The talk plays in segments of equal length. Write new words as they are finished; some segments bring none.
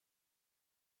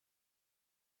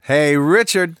Hey,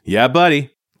 Richard. Yeah, buddy.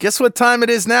 Guess what time it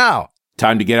is now?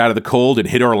 Time to get out of the cold and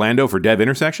hit Orlando for Dev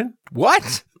Intersection?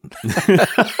 What? Yeah,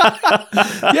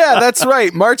 that's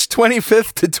right. March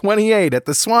 25th to 28th at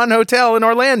the Swan Hotel in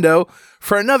Orlando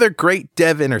for another great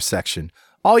Dev Intersection.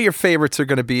 All your favorites are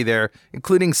going to be there,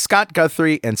 including Scott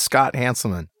Guthrie and Scott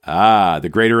Hanselman. Ah, the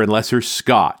greater and lesser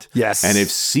Scott. Yes. And if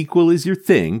SQL is your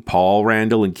thing, Paul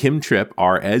Randall and Kim Tripp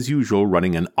are, as usual,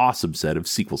 running an awesome set of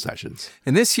SQL sessions.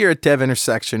 And this year at Dev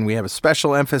Intersection, we have a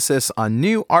special emphasis on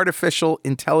new artificial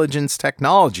intelligence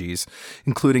technologies,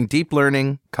 including deep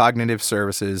learning, cognitive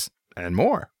services, and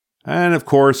more. And, of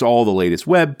course, all the latest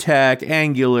web tech,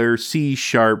 Angular, C#,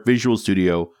 Visual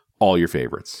Studio, all your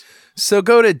favorites. So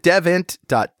go to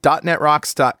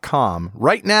devint.netrocks.com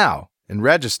right now and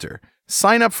register.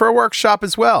 Sign up for a workshop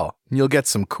as well, and you'll get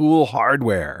some cool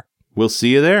hardware. We'll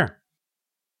see you there.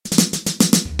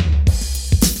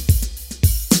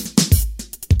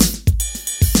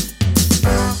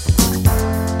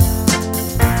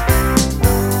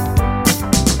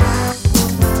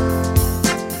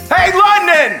 Hey,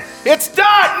 London! It's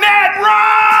 .NET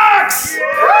Rocks!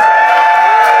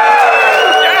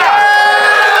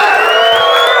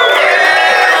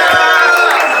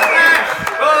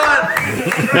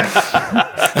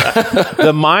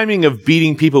 The miming of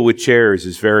beating people with chairs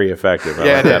is very effective.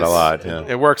 I like that a lot. Yeah.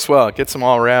 It works well. It gets them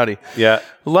all rowdy. Yeah.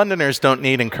 Londoners don't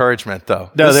need encouragement,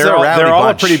 though. No, This is they're all a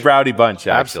bunch. pretty rowdy bunch,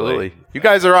 actually. Absolutely. You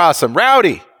guys are awesome.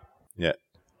 Rowdy. Yeah.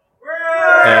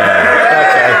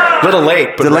 Okay. Little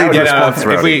late, but Delayed loud.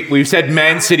 response. If we said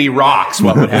Man City rocks,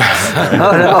 what would happen?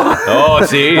 Oh, no. Oh,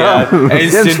 see?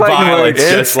 Instant violence,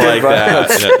 just like that.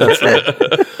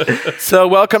 So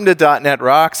welcome to .NET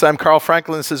Rocks. I'm Carl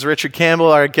Franklin. This is Richard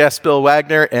Campbell, our guest Bill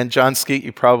Wagner, and Jon Skeet.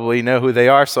 You probably know who they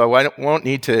are, so I won't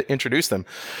need to introduce them.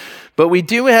 But we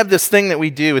do have this thing that we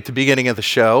do at the beginning of the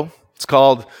show. It's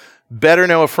called Better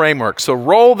Know a Framework. So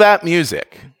roll that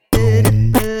music.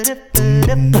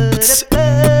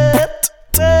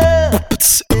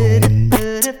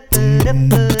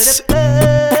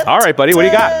 All right, buddy, what do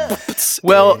you got?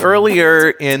 Well,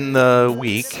 earlier in the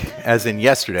week, as in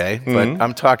yesterday, but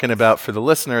I'm talking about for the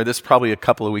listener, this is probably a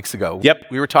couple of weeks ago. Yep.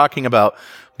 We were talking about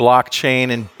blockchain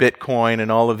and Bitcoin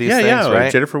and all of these things,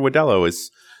 right? Jennifer Wodello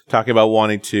is talking about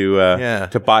wanting to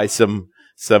buy some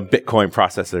Bitcoin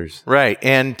processors. Right.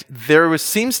 And there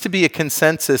seems to be a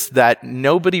consensus that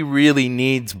nobody really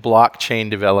needs blockchain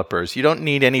developers. You don't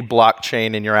need any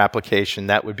blockchain in your application.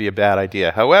 That would be a bad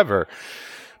idea. However,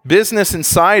 Business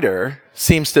Insider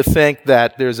seems to think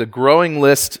that there's a growing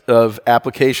list of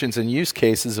applications and use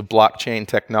cases of blockchain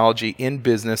technology in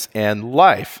business and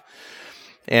life.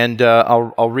 And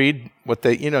I'll read what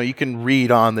they, you can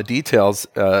read on the details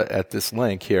at this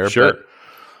link here. Sure.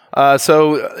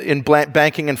 So in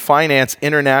banking and finance,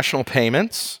 international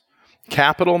payments,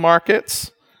 capital markets,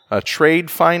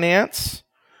 trade finance,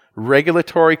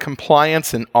 regulatory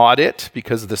compliance and audit,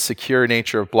 because of the secure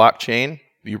nature of blockchain,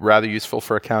 be rather useful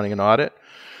for accounting and audit.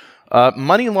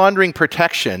 Money laundering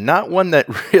protection, not one that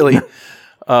really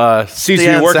Seems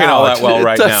to be working all that well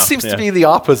right now. It seems to be the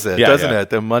opposite, Yeah, doesn't yeah. it?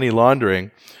 The money laundering.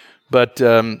 But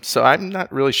so I'm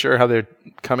not really sure how they're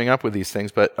coming up with these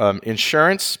things. But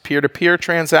insurance, peer-to-peer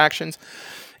transactions,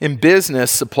 in business,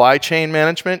 supply chain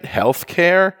management,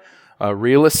 healthcare,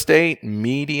 real estate,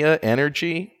 media,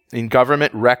 energy, in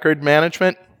government, record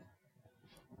management.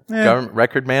 Government,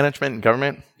 record management and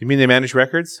government. You mean they manage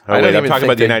records? Oh, I don't wait, I'm even talking think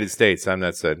about the they- United States. I'm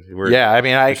not said. Yeah, I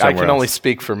mean, I somewhere can only else.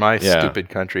 speak for my Yeah. stupid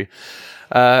country.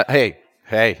 Hey,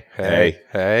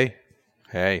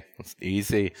 it's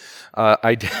easy.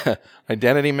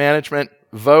 Identity management,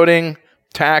 voting,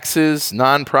 taxes,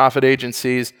 nonprofit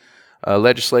agencies,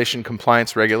 legislation,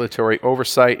 compliance, regulatory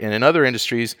oversight, and in other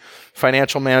industries,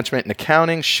 financial management and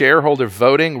accounting, shareholder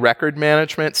voting, record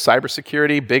management,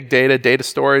 cybersecurity, big data, data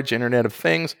storage, Internet of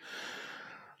Things.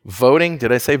 Voting?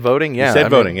 Did I say voting? Yeah. said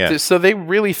voting, yeah. So they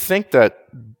really think that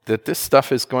this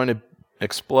stuff is going to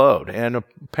explode. And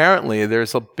apparently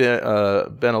there's been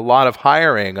a lot of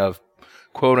hiring of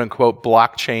quote-unquote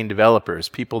blockchain developers,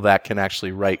 people that can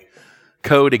actually write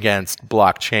code against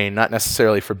blockchain, not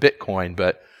necessarily for Bitcoin,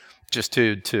 but just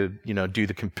to do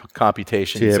the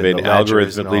computations. You have and an the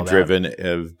ledgers and all algorithmically that.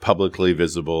 driven, publicly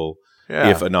visible, Yeah.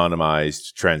 if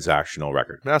anonymized, transactional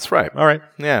record. That's right. All right.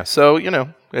 Yeah. So,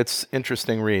 it's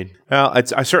interesting read. Well,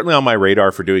 it's certainly on my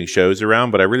radar for doing shows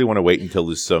around, but I really want to wait until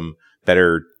there's some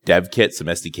better dev kit, some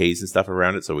SDKs and stuff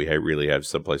around it, so we really have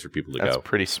some place for people to go. That's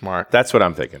pretty smart. That's what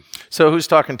I'm thinking. So who's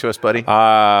talking to us, buddy?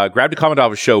 Grabbed a comment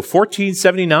off of show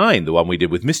 1479, the one we did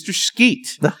with Mr.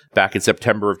 Skeet back in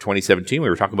September of 2017. We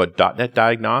were talking about .NET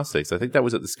diagnostics. I think that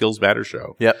was at the Skills Matter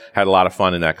show. Yep. Had a lot of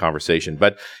fun in that conversation.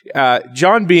 But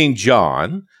John being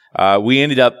John, we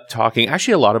ended up talking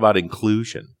actually a lot lot about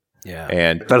inclusion. Yeah.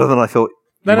 And better than I thought.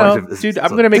 No, dude, I'm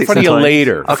going to make fun of you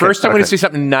later. Okay, First, I'm going to say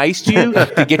something nice to you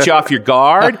to get you off your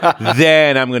guard.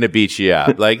 Then I'm going to beat you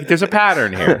up. Like, there's a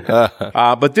pattern here.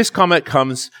 But this comment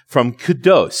comes from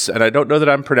Kudos, and I don't know that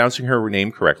I'm pronouncing her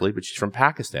name correctly, but she's from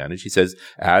Pakistan, and she says,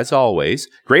 as always,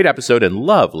 great episode and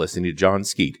love listening to Jon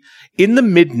Skeet. In the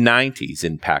mid-90s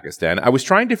in Pakistan, I was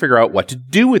trying to figure out what to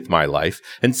do with my life,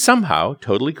 and somehow,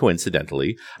 totally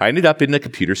coincidentally, I ended up in the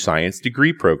computer science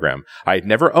degree program. I had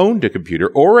never owned a computer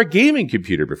or a gaming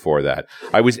computer before that.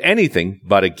 I was anything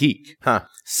but a geek.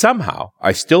 Somehow,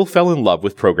 I still fell in love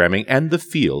with programming and the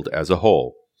field as a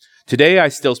whole. Today, I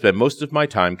still spend most of my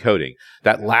time coding.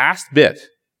 That last bit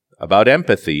about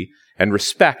empathy and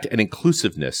respect and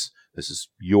inclusiveness, this is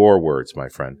your words, my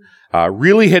friend,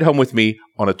 really hit home with me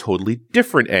on a totally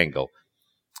different angle.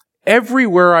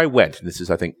 Everywhere I went, and this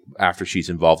is, I think, after she's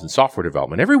involved in software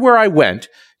development, everywhere I went,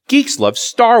 geeks love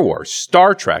Star Wars,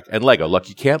 Star Trek, and Lego. Look,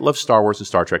 you can't love Star Wars and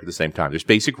Star Trek at the same time. There's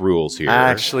basic rules here.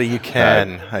 Actually, you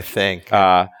can, I think.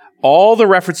 All the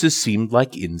references seemed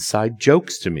like inside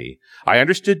jokes to me. I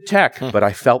understood tech, but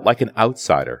I felt like an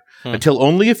outsider. Until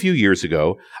only a few years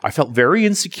ago, I felt very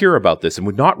insecure about this and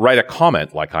would not write a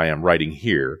comment like I am writing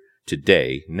here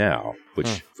today now,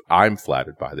 which I'm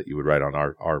flattered by that you would write on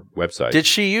our website. Did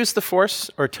she use the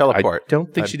Force or teleport? I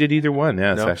don't think she did either one,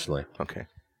 actually. Okay.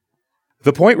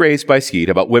 The point raised by Skeet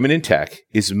about women in tech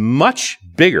is much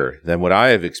bigger than what I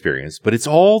have experienced, but it's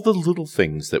all the little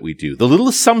things that we do, the little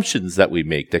assumptions that we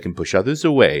make that can push others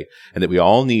away, and that we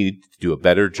all need to do a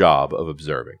better job of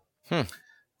observing.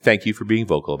 Thank you for being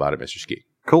vocal about it, Mr. Skeet.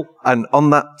 Cool. And on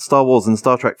that Star Wars and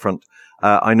Star Trek front,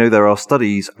 I know there are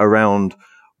studies around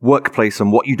workplace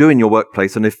and what you do in your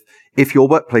workplace, and if your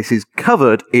workplace is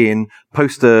covered in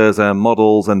posters and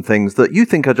models and things that you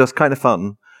think are just kind of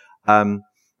fun,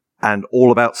 and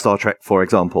all about Star Trek, for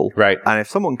example. Right. And if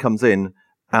someone comes in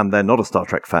and they're not a Star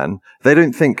Trek fan, they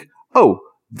don't think, oh,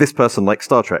 this person likes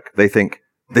Star Trek. They think,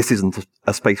 this isn't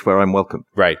a space where I'm welcome.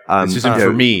 Right. This isn't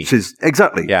for me.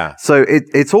 Exactly. Yeah. So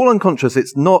it's all unconscious.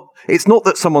 It's not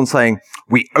that someone's saying,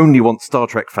 we only want Star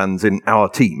Trek fans in our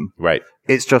team. Right.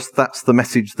 It's just that's the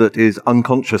message that is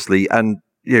unconsciously and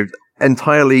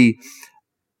entirely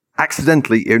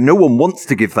accidentally. No one wants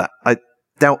to give that. I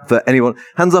doubt that anyone.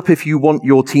 Hands up if you want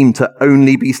your team to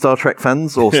only be Star Trek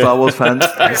fans or Star Wars fans.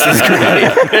 This is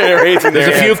great.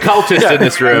 There's a few cultists in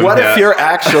this room. What if you're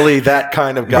actually that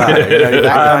kind of guy? That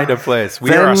kind of place.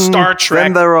 We are a Star Trek.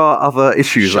 Then there are other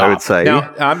issues, I would say.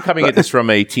 Now, I'm coming at this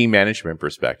from a team management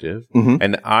perspective,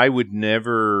 and I would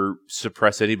never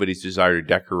suppress anybody's desire to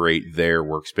decorate their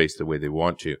workspace the way they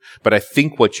want to. But I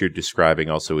think what you're describing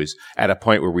also is at a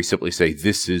point where we simply say,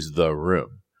 this is the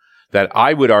room. That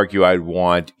I would argue I'd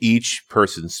want each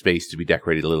person's space to be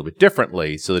decorated a little bit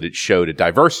differently so that it showed a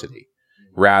diversity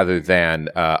rather than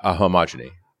a homogeny.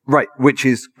 Right, which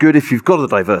is good if you've got a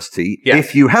diversity. Yeah.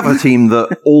 If you have a team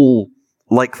that all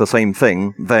like the same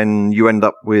thing, then you end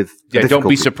up with don't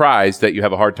be surprised that you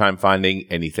have a hard time finding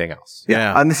anything else.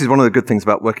 Yeah. And this is one of the good things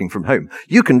about working from home.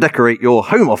 You can decorate your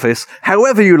home office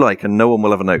however you like, and no one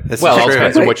will ever know. Well, it all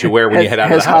depends on what you wear when you head out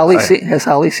of the house. Has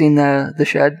Holly seen the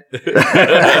shed?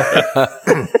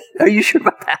 Are you sure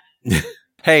about that?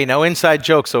 Hey, no inside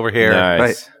jokes over here. Nice.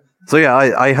 Right. So yeah,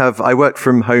 I work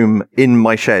from home in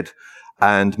my shed,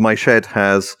 and my shed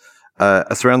has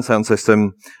a surround sound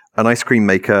system, an ice cream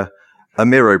maker, a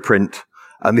Miro print,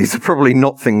 and these are probably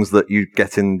not things that you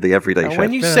get in the everyday shed.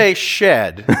 When you say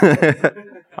shed,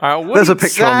 what There's a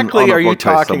picture exactly on a are you blog post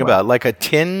talking somewhere. about? Like a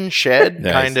tin shed,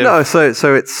 kind of? No,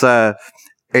 so it's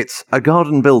a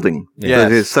garden building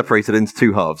that is separated into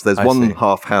two halves. There's one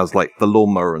half has like the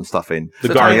lawnmower and stuff in,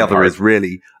 and the other is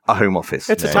really a home office.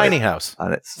 It's a tiny house.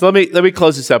 And it's So let me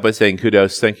close this up by saying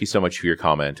kudos. Thank you so much for your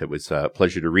comment. It was a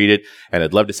pleasure to read it, and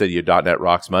I'd love to send you a .NET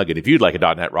Rocks mug. And if you'd like a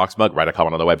 .NET Rocks mug, write a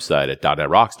comment on the website at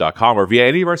 .NETRocks.com or via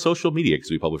any of our social media,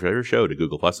 because we publish every show to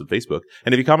Google Plus and Facebook.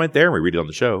 And if you comment there and we read it on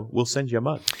the show, we'll send you a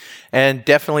mug. And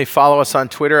definitely follow us on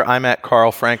Twitter. I'm at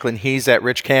Carl Franklin. He's at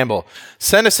Rich Campbell.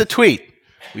 Send us a tweet.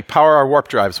 We power our warp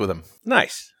drives with them.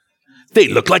 Nice. They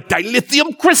look like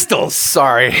dilithium crystals.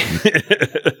 Sorry.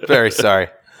 Very sorry.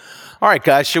 All right,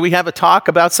 guys, should we have a talk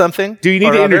about something? Do you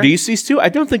need to introduce these two? I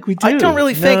don't think we do. I don't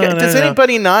really think. Does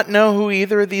anybody not know who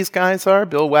either of these guys are?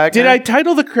 Bill Wagner? Did I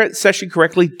title the session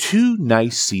correctly? Two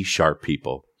nice C#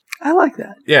 people. I like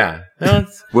that. Yeah.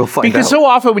 We'll find out. Because so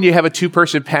often when you have a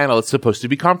two-person panel, it's supposed to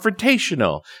be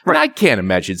confrontational. Right. And I can't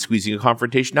imagine squeezing a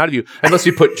confrontation out of you unless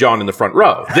you put John in the front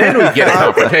row. Then we get a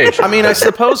confrontation. I mean, I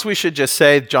suppose we should just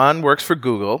say John works for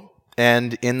Google,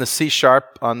 and in the C#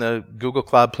 on the Google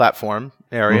Cloud Platform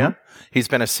area, he's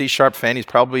been a C# fan. He's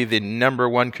probably the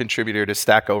 #1 contributor to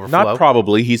Stack Overflow. Not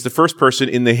probably. He's the first person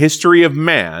in the history of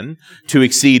man to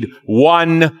exceed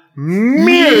 1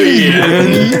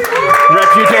 million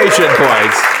reputation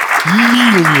points.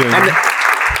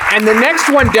 And the next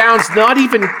one down's not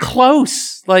even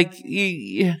close. Like,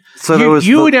 you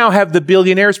now have the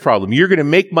billionaires problem. You're going to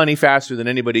make money faster than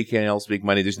anybody else make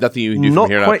money. There's nothing you can do from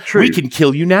here on out. Not quite true. We can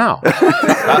kill you now.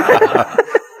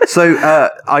 So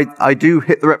I do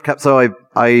hit the rep cap. So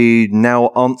I now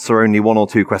answer only 1 or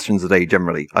 2 questions a day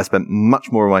generally. I spend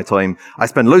much more of my time. I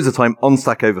spend loads of time on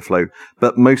Stack Overflow,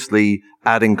 but mostly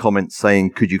adding comments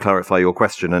saying, could you clarify your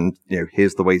question? And,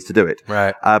 here's the ways to do it.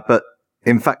 Right. But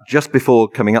in fact, just before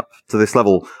coming up to this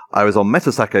level, I was on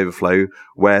Meta Stack Overflow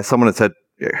where someone had said,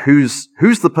 who's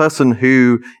the person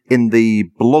who in the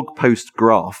blog post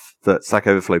graph that Stack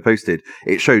Overflow posted,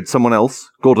 it showed someone else,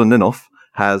 Gordon Ninoff,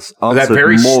 has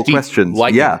answered more questions.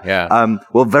 Yeah.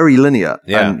 Well, very linear.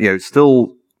 Yeah. And,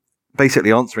 still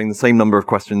basically answering the same number of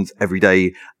questions every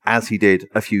day as he did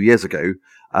a few years ago,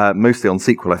 mostly on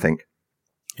SQL, I think.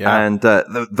 Yeah. And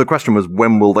the question was,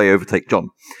 when will they overtake John?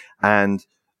 And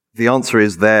the answer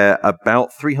is they're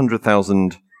about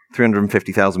 300,000,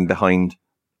 350,000 behind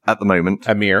at the moment.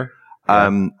 Amir.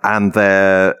 And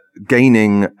they're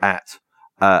gaining at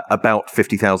about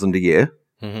 50,000 a year.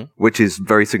 Which is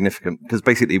very significant because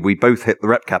basically we both hit the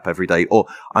rep cap every day. Or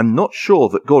I'm not sure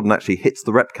that Gordon actually hits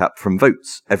the rep cap from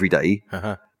votes every day,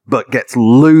 but gets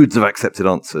loads of accepted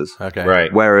answers. Okay.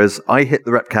 Right. Whereas I hit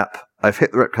the rep cap. I've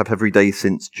hit the rep cap every day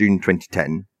since June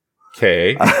 2010.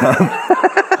 Okay.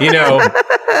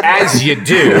 As you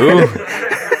do.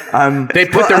 They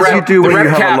put the rep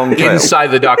cap inside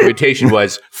the documentation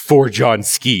was for Jon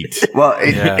Skeet. Well,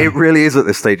 it really is at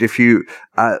this stage. If you,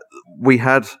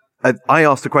 I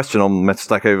asked a question on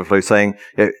Metastack Overflow saying,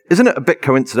 isn't it a bit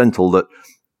coincidental that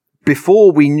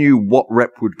before we knew what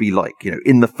rep would be like,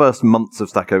 in the first months of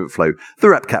Stack Overflow, the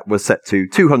rep cap was set to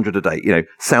 200 a day,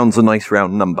 sounds a nice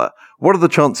round number. What are the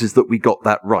chances that we got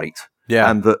that right?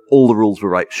 Yeah. And that all the rules were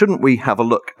right? Shouldn't we have a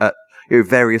look at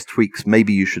various tweaks?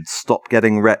 Maybe you should stop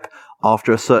getting rep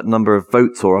after a certain number of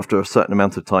votes or after a certain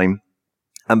amount of time.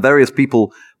 And various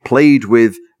people played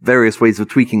with various ways of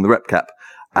tweaking the rep cap.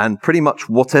 And pretty much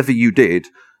whatever you did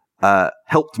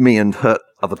helped me and hurt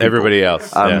other people. Everybody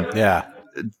else.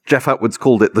 Jeff Atwood's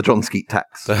called it the Jon Skeet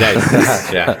tax.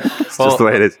 It's just the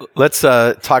way it is. Let's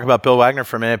talk about Bill Wagner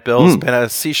for a minute. Bill's been a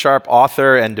C#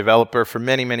 author and developer for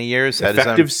many, many years.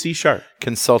 Effective C#.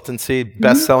 Consultancy,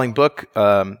 best-selling book.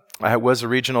 I was a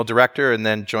regional director and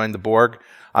then joined the Borg.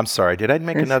 I'm sorry, did I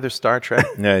make another Star Trek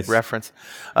reference?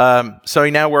 So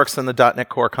he now works on the .NET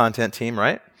Core content team,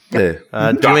 right?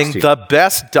 Doing the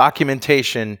best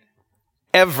documentation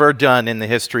ever done in the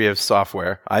history of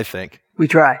software, I think. We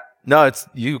try. No,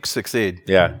 you succeed.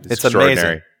 Yeah, it's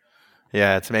amazing.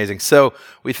 Yeah, it's amazing. So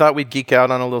we thought we'd geek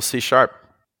out on a little C#.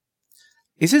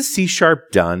 Is it C#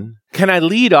 done? Can I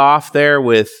lead off there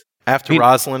with... After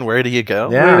Rosalind, where do you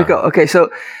go? Yeah. Where do we go? Okay, so...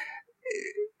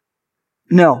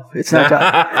 No, it's not done.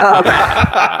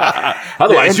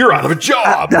 Otherwise, you're out of a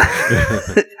job.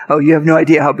 Oh, you have no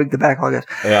idea how big the backlog is.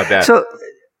 Yeah, I bet. So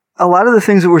a lot of the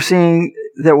things that we're seeing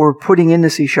that we're putting into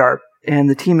C# and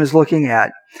the team is looking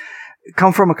at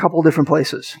come from a couple different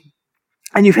places.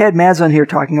 And you've had Mads on here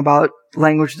talking about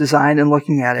language design and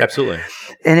looking at it. Absolutely.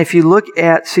 And if you look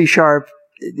at C#,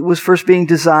 it was first being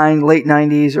designed late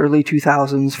 90s, early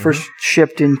 2000s, first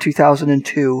shipped in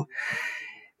 2002.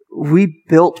 We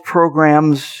built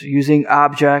programs using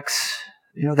objects.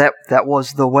 That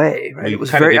was the way, right? Well, it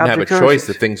was very object didn't have a choice.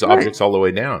 The thing's objects all the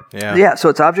way down. Yeah. So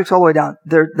it's objects all the way down.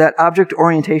 That object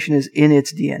orientation is in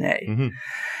its DNA.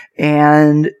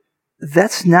 And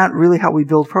that's not really how we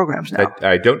build programs now.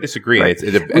 I don't disagree. Right.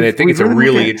 And I think it's a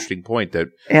really interesting point that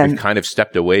we've kind of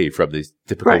stepped away from these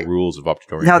typical rules of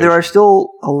object orientation. Now, there are still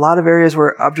a lot of areas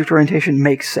where object orientation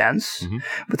makes sense,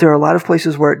 but there are a lot of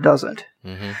places where it doesn't.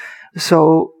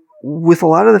 So with a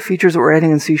lot of the features that we're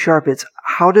adding in C#, it's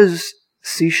how does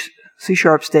C#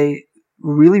 stay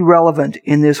really relevant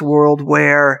in this world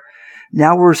where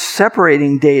now we're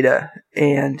separating data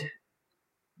and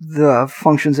the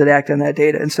functions that act on that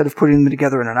data instead of putting them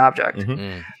together in an object.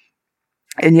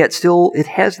 And yet still it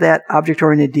has that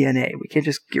object-oriented DNA. We can't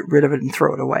just get rid of it and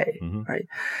throw it away, right?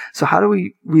 So how do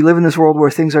we live in this world where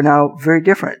things are now very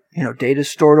different? Data's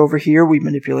stored over here. We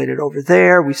manipulate it over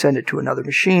there. We send it to another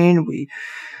machine. We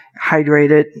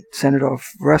hydrate it, send it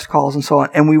off REST calls and so on.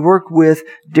 And we work with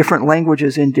different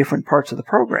languages in different parts of the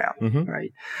program,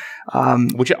 right?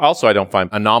 Which also I don't find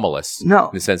anomalous. No.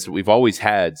 In the sense that we've always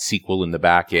had SQL in the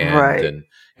back end right.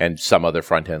 and some other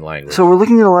front-end language. So we're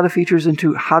looking at a lot of features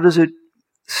into how does it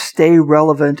stay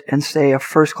relevant and stay a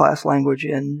first-class language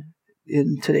in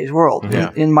today's world.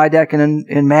 Yeah. In my deck and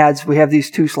in Mads, we have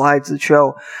these 2 slides that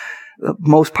show the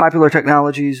most popular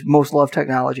technologies, most loved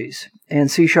technologies. And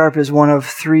C# is one of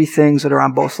 3 things that are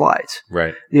on both slides.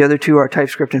 Right. The other 2 are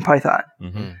TypeScript and Python.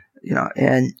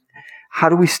 And how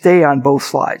do we stay on both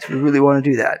slides? We really want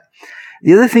to do that.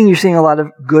 The other thing you're seeing a lot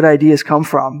of good ideas come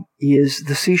from is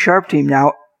the C# team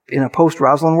now in a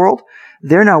post-Roslyn world.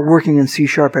 They're now working in C#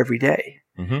 every day.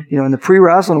 In the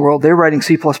pre-Roslyn world, they're writing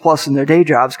C++ in their day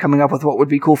jobs, coming up with what would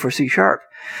be cool for C#.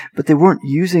 But they weren't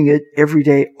using it every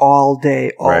day, all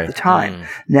the time.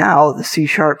 Now, the C#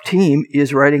 team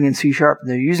is writing in C#, and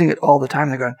they're using it all the time.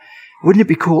 They're going, wouldn't it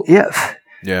be cool if?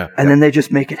 Yeah. And then they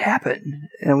just make it happen.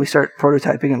 And we start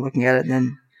prototyping and looking at it and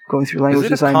then going through language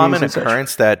design. Is it a common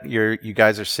occurrence that you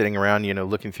guys are sitting around,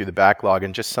 looking through the backlog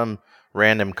and just some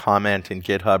random comment in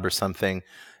GitHub or something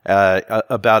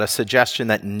about a suggestion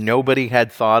that nobody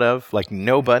had thought of, like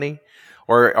nobody?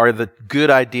 Or are the good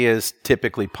ideas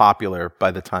typically popular by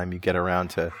the time you get around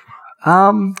to?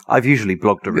 I've usually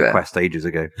blogged a request ages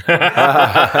ago.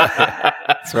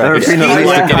 That's right. Have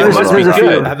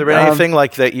there been anything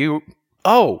like that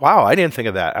oh, wow, I didn't think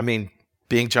of that. I mean,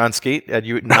 being Jon Skeet, had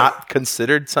you not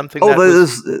considered something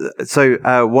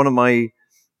one of my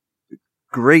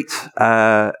great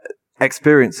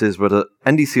experiences were at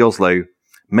NDC Oslo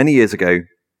many years ago.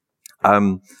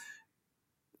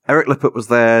 Eric Lippert was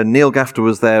there, Neil Gafter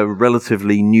was there,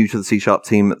 relatively new to the C#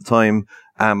 team at the time,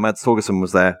 and Mads Torgersen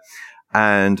was there.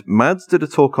 And Mads did a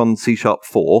talk on C#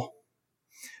 4,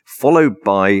 followed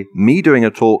by me doing a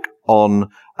talk on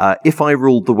If I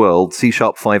Ruled the World, C#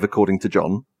 5 according to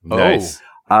John. Nice.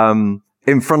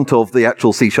 In front of the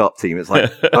actual C# team. It's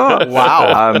like, oh,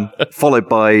 wow. Followed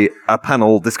by a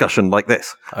panel discussion like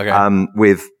this,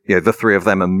 with the 3 of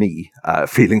them and me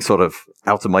feeling sort of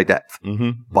out of my depth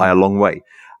by a long way.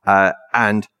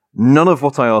 And none of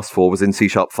what I asked for was in C#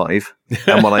 5.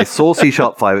 And when I saw C#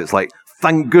 5, it's like,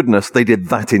 thank goodness they did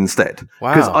that instead.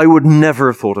 Wow. Because I would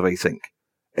never have thought of async.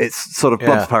 It's sort of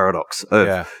Blood's paradox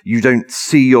of you don't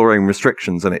see your own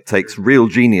restrictions, and it takes real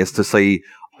genius to say,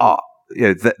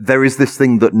 there is this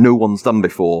thing that no one's done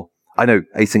before. I know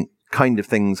async kind of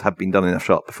things have been done in F#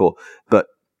 before, but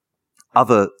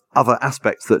other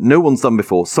aspects that no one's done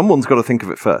before, someone's got to think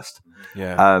of it first.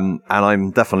 Yeah. And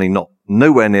I'm definitely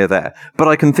nowhere near there, but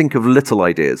I can think of little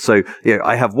ideas. So,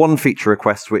 I have one feature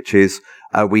request, which is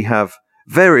we have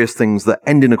various things that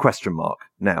end in a question mark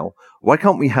now. Why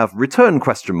can't we have return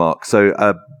question mark? So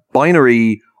a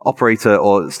binary operator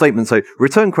or statement. So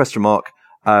return question mark,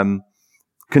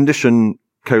 condition :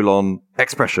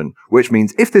 expression, which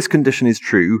means if this condition is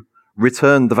true,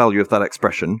 return the value of that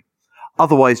expression.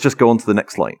 Otherwise, just go on to the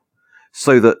next line.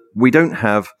 So that we don't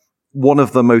have one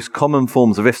of the most common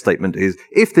forms of if statement is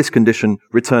if this condition,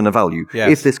 return a value.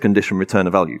 Yes. If this condition, return a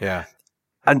value. Yeah.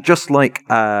 And just like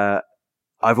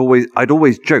I'd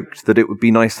always joked that it would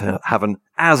be nice to have an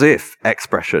as if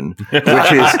expression, which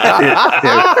is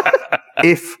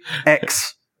if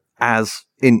x as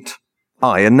int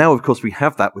I. And now, of course, we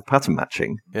have that with pattern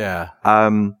matching. Yeah.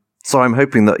 So I'm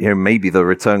hoping that maybe the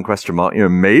return question mark,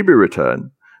 maybe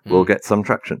return will get some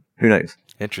traction. Who knows?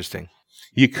 Interesting.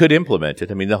 You could implement it.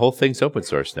 I mean, the whole thing's open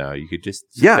source now. You could just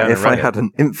if I had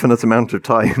an infinite amount of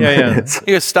time. Yeah.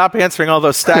 You stop answering all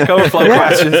those Stack Overflow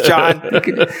questions, John.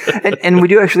 And we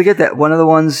do actually get that. One of the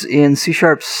ones in C#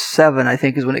 7, I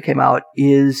think, is when it came out,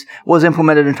 was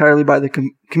implemented entirely by the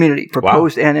community,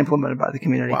 proposed and implemented by the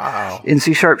community. Wow. In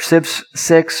C#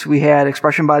 6, we had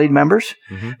expression-bodied members,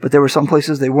 but there were some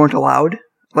places they weren't allowed,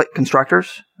 like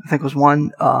constructors, I think was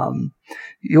one.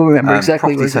 You'll remember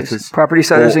exactly what it is. Property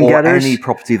setters and getters. Or any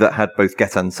property that had both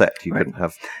get and set. You couldn't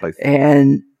have both.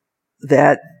 And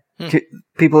that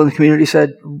people in the community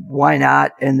said, why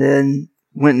not? And then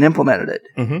went and implemented it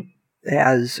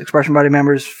as expression body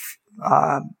members,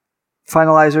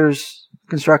 finalizers,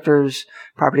 constructors,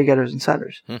 property getters, and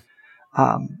setters.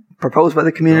 Proposed by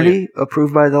the community,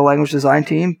 approved by the language design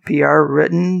team, PR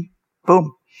written,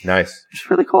 boom. Nice. It's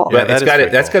really cool. Yeah, that's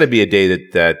got to be a day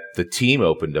that the team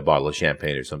opened a bottle of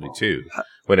champagne or something too.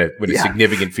 When a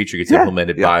significant feature gets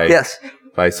implemented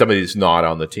by somebody that's not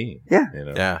on the team. Yeah. You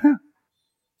know? Yeah.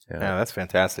 Yeah, that's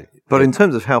fantastic. But in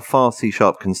terms of how far C#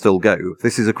 can still go,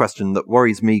 this is a question that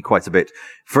worries me quite a bit.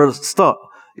 For a start,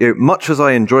 much as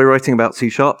I enjoy writing about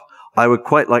C#, I would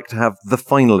quite like to have the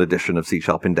final edition of C#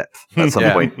 in depth at some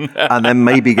point, and then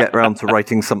maybe get around to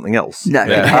writing something else.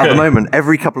 At the moment,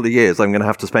 every couple of years, I'm going to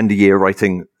have to spend a year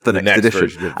writing the next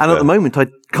edition. And at the moment, I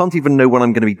can't even know when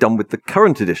I'm going to be done with the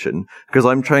current edition, because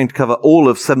I'm trying to cover all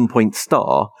of 7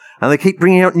 Star, and they keep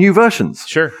bringing out new versions.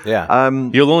 Sure. Yeah.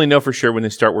 You'll only know for sure when they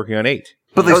start working on 8.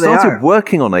 But they started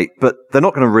working on 8, but they're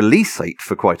not going to release 8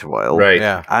 for quite a while. Right.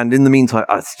 Yeah. And in the meantime,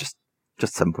 it's just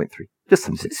 7.3. Just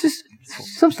some stuff.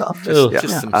 Just some stuff.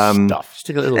 Just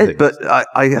a little bit. But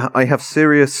I have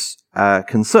serious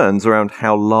concerns around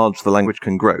how large the language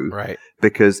can grow. Right.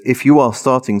 Because if you are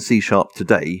starting C#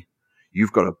 today,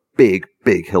 you've got a big,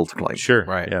 big hill to climb. Sure.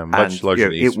 Right. Yeah, much larger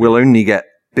than it will only get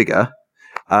bigger.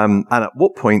 And at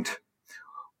what point,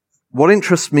 what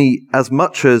interests me as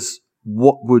much as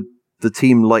what would the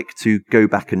team like to go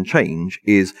back and change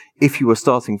is if you were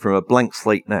starting from a blank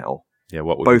slate now,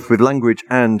 what would both with language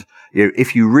and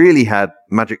if you really had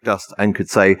magic dust and could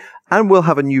say, and we'll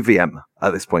have a new VM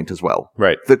at this point as well,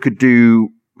 right? That could do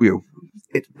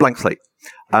blank slate.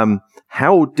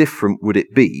 How different would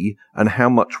it be, and how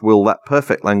much will that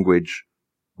perfect language,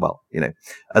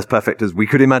 as perfect as we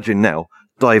could imagine now,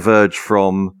 diverge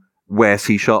from where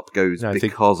C# goes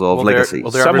because of legacy?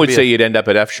 Some would say you'd end up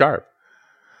at F#.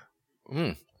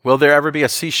 Will there ever be a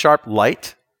C#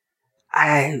 Lite?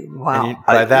 Wow.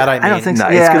 By that I mean, I don't think so.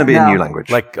 It's going to be a new language,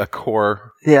 like a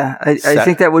core. Yeah, I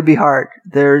think that would be hard.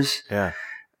 There's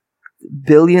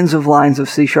billions of lines of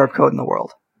C# code in the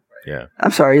world. Yeah.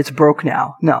 I'm sorry, it's broke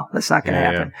now. No, that's not going to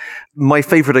happen. My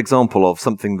favorite example of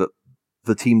something that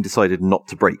the team decided not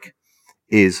to break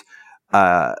is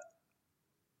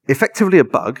effectively a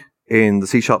bug in the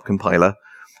C# compiler,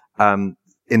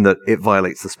 in that it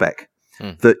violates the spec.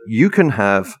 That you can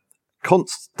have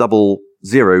const double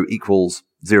 0 equals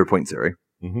 0.0.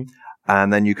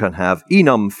 And then you can have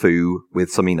enum foo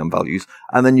with some enum values.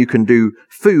 And then you can do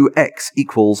foo x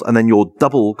equals, and then your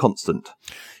double constant.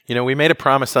 We made a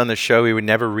promise on the show we would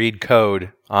never read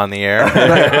code on the air.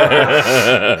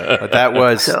 But that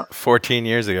was 14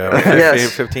 years ago,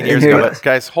 15 years ago. But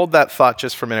guys, hold that thought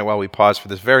just for a minute while we pause for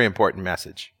this very important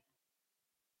message.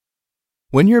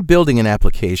 When you're building an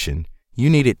application, you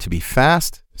need it to be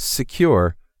fast,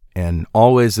 secure, and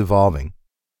always evolving.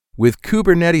 With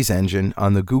Kubernetes Engine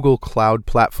on the Google Cloud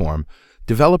Platform,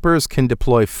 developers can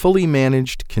deploy fully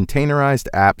managed, containerized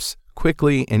apps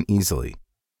quickly and easily.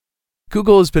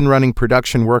 Google has been running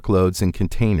production workloads in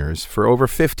containers for over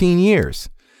 15 years,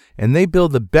 and they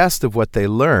build the best of what they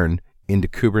learn into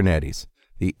Kubernetes,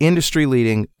 the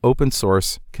industry-leading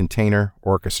open-source container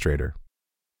orchestrator.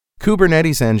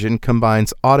 Kubernetes Engine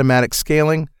combines automatic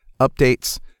scaling,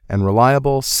 updates, and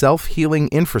reliable self-healing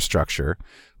infrastructure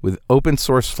with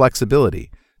open-source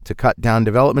flexibility to cut down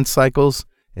development cycles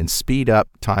and speed up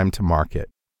time to market.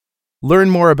 Learn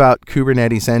more about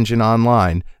Kubernetes Engine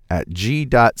online at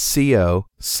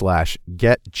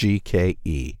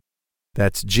g.co/getgke.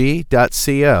 That's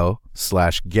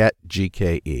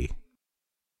g.co/getgke.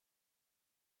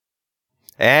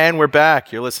 And we're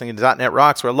back. You're listening to .NET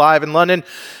Rocks. We're live in London.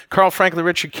 Carl Franklin,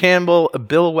 Richard Campbell,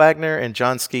 Bill Wagner, and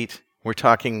Jon Skeet. We're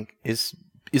talking, is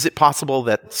it possible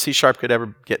that C# could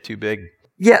ever get too big?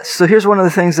 Yes. So here's one of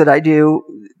the things that I do.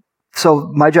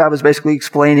 So my job is basically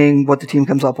explaining what the team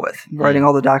comes up with, writing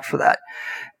all the docs for that.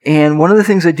 And one of the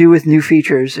things I do with new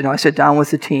features, I sit down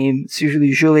with the team. It's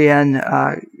usually Julien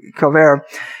Calvert,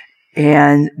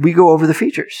 and we go over the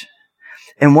features.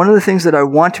 And one of the things that I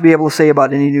want to be able to say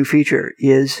about any new feature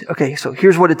is, okay, so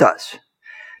here's what it does.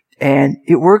 And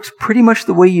it works pretty much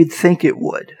the way you'd think it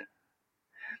would.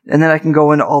 And then I can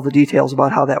go into all the details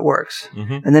about how that works.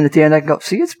 And then at the end I can go,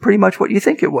 see, it's pretty much what you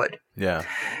think it would. Yeah.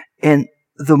 And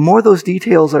the more those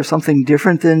details are something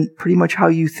different than pretty much how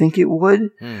you think it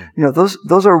would,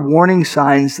 those are warning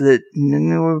signs that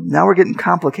now we're getting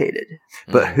complicated.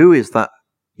 But who is that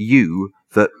you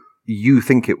that you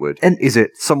think it would? And is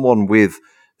it someone with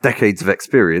decades of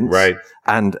experience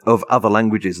and of other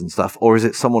languages and stuff, or is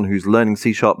it someone who's learning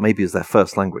C# maybe as their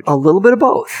first language? A little bit of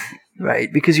both, right?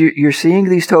 Because you're seeing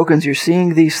these tokens, you're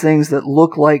seeing these things that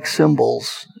look like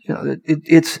symbols.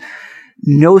 It's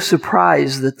no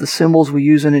surprise that the symbols we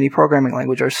use in any programming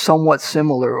language are somewhat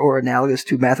similar or analogous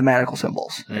to mathematical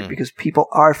symbols, right? Because people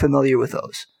are familiar with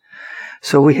those.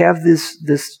 So we have this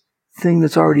thing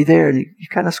that's already there, and you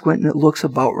kind of squint and it looks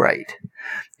about right.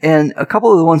 And a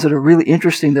couple of the ones that are really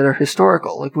interesting that are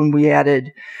historical, like when we added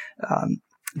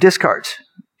discards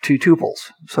to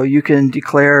tuples. So you can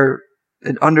declare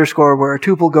an underscore where a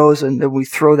tuple goes, and then we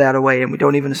throw that away, and we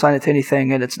don't even assign it to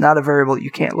anything, and it's not a variable.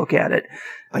 You can't look at it.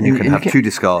 And you can have two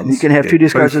discards. You can have two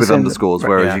discards both with underscores,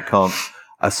 whereas you can't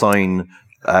assign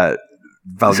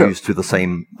values to the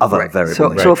same other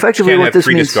variable. So effectively, what this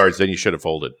means, you can't have 3 discards, then you should have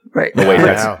folded. Right. No, wait,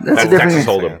 that's a different Texas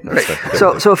Hold'em.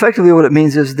 Right. So effectively, what it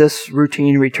means is this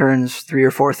routine returns 3 or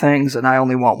 4 things, and I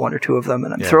only want 1 or 2 of them,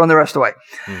 and I'm throwing the rest away.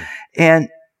 And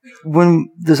when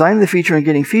designing the feature and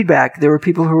getting feedback, there were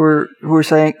people who were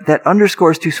saying that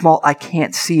underscore is too small. I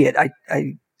can't see it.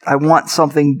 I want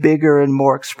something bigger and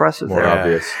more expressive more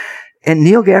obvious. And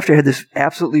Neil Gafter had this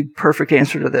absolutely perfect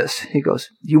answer to this. He goes,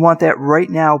 you want that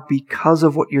right now because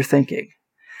of what you're thinking.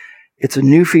 It's a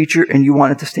new feature and you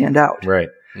want it to stand out. Right.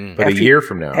 But a year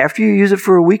from now, after you use it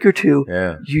for a week or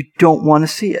 2, you don't want to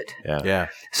see it.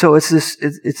 So it's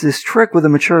this trick with a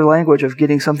mature language of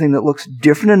getting something that looks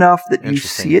different enough that you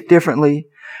see it differently,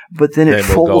 but then it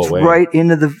folds right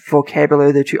into the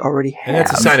vocabulary that you already have. And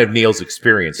that's a sign of Neil's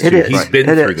experience, too. He's been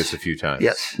through this a few times.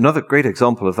 Yes. Another great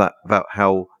example of that, about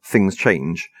how things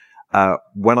change,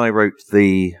 when I wrote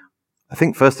the, I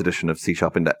think, first edition of C#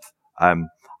 in depth,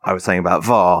 I was saying about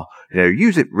var,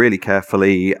 use it really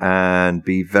carefully and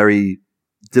be very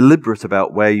deliberate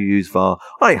about where you use var.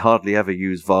 I hardly ever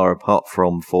use var apart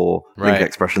from for link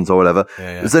expressions or whatever.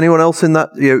 Is anyone else in that,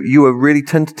 you were really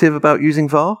tentative about using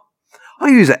var? I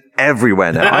use it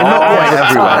everywhere now. I'm not quite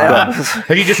everywhere.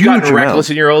 Have you just gotten reckless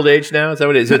in your old age now? Is that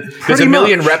what it is? Does a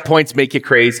million rep points make you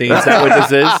crazy? Is that what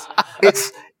this is?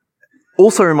 It's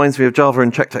also reminds me of Java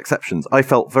and checked exceptions. I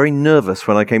felt very nervous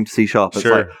when I came to C#. It's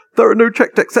like, there are no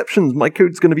checked exceptions. My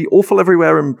code's going to be awful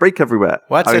everywhere and break everywhere.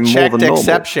 What's a checked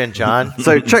exception, John?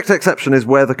 So checked exception is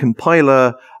where the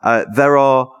compiler, there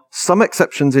are some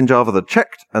exceptions in Java that are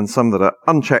checked and some that are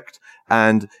unchecked.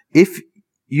 And if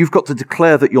you've got to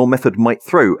declare that your method might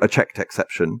throw a checked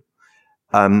exception,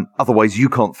 otherwise you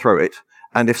can't throw it.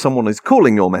 And if someone is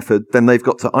calling your method, then they've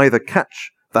got to either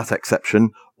catch that exception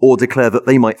or declare that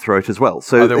they might throw it as well.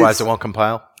 So otherwise it won't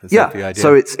compile? Is that the idea?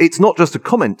 So it's not just a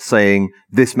comment saying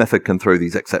this method can throw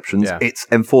these exceptions. It's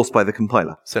enforced by the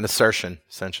compiler. It's an assertion,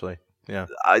 essentially.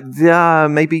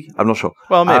 Maybe. I'm not sure.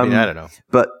 Well, maybe. I don't know.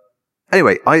 But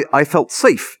anyway, I felt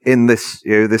safe in this,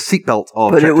 this seatbelt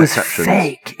of checked exceptions.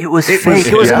 Fake. It was fake.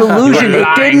 It was an illusion. It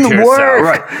didn't work.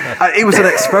 Right. It was an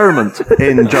experiment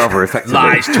in Java, effectively.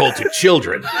 Lies told to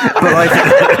children. But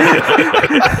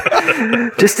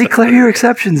just declare your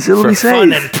exceptions. It'll be safe.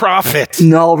 Fun and profit.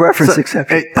 Null reference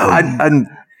exception. And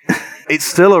it's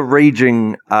still a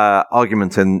raging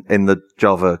argument in the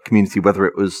Java community whether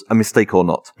it was a mistake or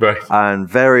not. Right. And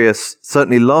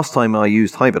certainly last time I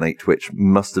used Hibernate, which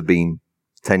must have been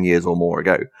 10 years or more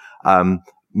ago,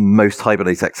 most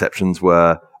Hibernate exceptions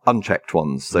were unchecked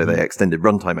ones, so they extended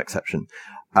runtime exception.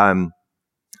 And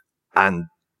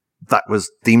that was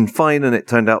deemed fine, and it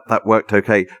turned out that worked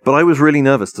okay. But I was really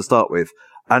nervous to start with,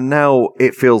 and now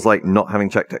it feels like not having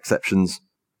checked exceptions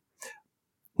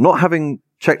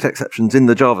in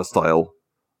the Java style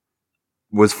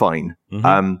was fine.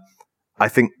 I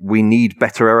think we need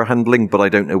better error handling, but I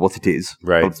don't know what it is.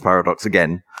 Right. It's paradox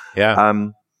again.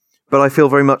 Yeah. But I feel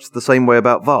very much the same way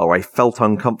about var. I felt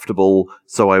uncomfortable,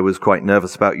 so I was quite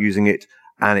nervous about using it.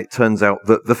 And it turns out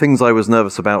that the things I was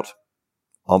nervous about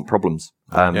aren't problems.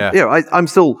 I'm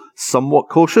still somewhat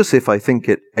cautious if I think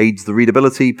it aids the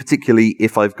readability, particularly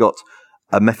if I've got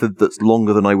a method that's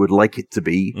longer than I would like it to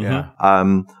be.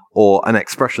 Or an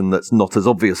expression that's not as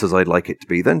obvious as I'd like it to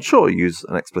be, then sure, use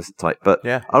an explicit type. But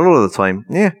a lot of the time,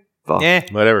 var.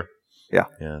 Whatever. Yeah,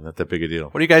 not that big a deal.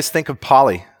 What do you guys think of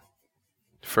Poly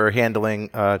for handling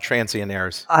transient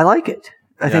errors? I like it.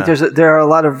 I think there are a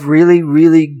lot of really,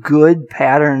 really good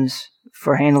patterns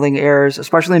for handling errors,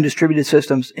 especially in distributed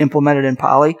systems, implemented in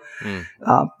Poly.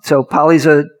 So Poly's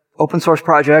a open source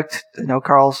project.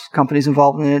 Carl's company's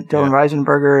involved in it, Dylan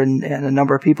Reisenberger and a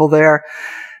number of people there.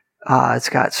 It's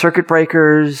got circuit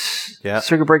breakers,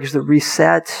 circuit breakers that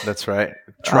reset. That's right.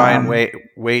 Try and wait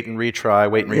and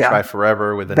retry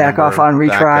forever with a back off on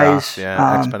retries.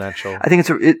 Exponential. I think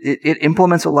it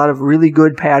implements a lot of really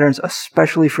good patterns,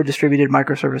 especially for distributed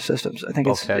microservice systems. I think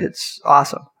it's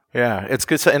awesome. Yeah, it's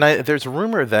good. And there's a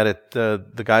rumor that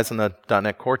the guys on the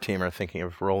 .NET Core team are thinking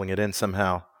of rolling it in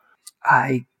somehow.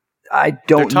 I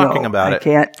don't know. They're talking about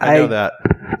it. I know that.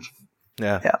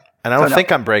 Yeah. And I don't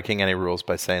think I'm breaking any rules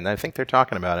by saying that. I think they're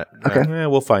talking about it. Okay.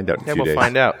 We'll find out in a few days. We'll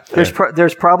find out.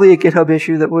 There's probably a GitHub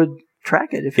issue that would track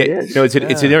it if it is.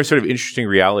 It's another sort of interesting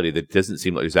reality that doesn't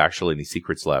seem like there's actually any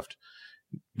secrets left.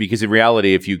 Because in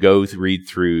reality, if you go read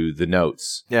through the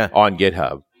notes on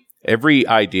GitHub, every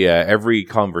idea, every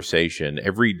conversation,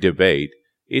 every debate,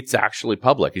 it's actually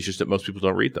public. It's just that most people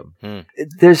don't read them.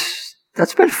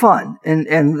 that's been fun.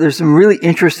 And there's some really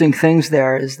interesting things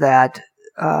there is that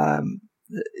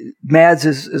Mads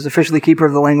is officially keeper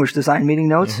of the language design meeting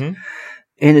notes and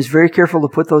is very careful to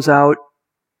put those out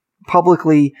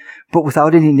publicly, but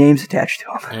without any names attached to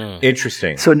them.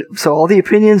 Interesting. So all the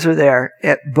opinions are there,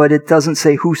 but it doesn't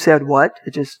say who said what.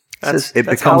 It just says it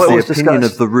becomes the opinion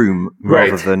of the room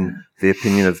rather than the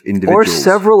opinion of individuals. Or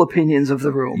several opinions of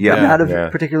the room, but not of a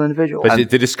particular individual.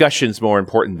 But the discussion's more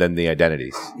important than the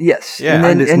identities. Yes. Yeah.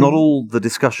 And it's not all the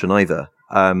discussion either.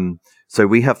 So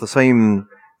we have the same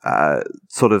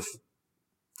sort of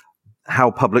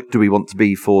how public do we want to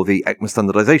be for the ECMA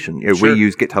standardization? We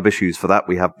use GitHub issues for that.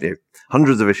 We have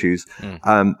hundreds of issues.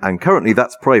 And currently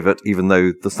that's private, even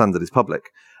though the standard is public.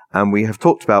 And we have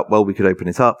talked about, well, we could open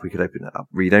it up,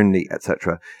 read only,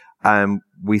 etc. And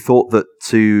we thought that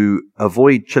to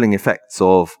avoid chilling effects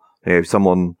of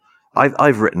someone,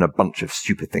 I've written a bunch of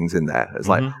stupid things in there. It's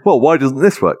like, well, why doesn't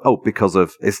this work? Oh, because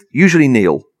of it's usually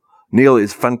Neil. Neil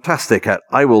is fantastic at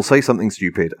I will say something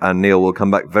stupid, and Neil will come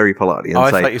back very politely and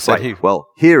say, I thought you said well,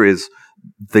 here is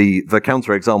the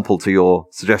counter example to your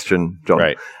suggestion, John.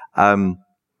 Right.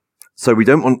 So we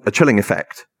don't want a chilling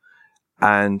effect,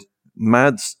 and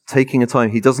Mads taking a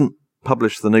time. He doesn't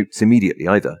publish the notes immediately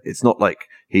either. It's not like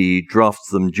he drafts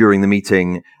them during the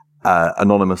meeting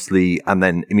anonymously and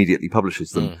then immediately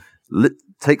publishes them.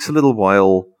 Takes a little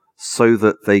while so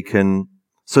that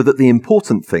the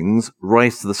important things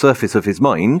rise to the surface of his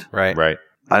mind. Right.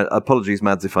 Apologies,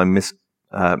 Mads, if I'm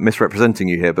misrepresenting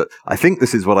you here, but I think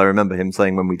this is what I remember him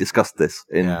saying when we discussed this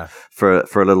for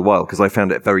a little while, because I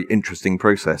found it a very interesting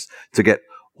process to get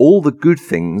all the good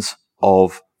things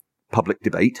of public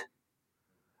debate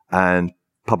and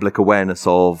public awareness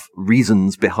of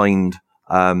reasons behind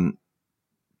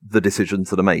the decisions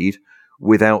that are made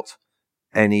without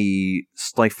any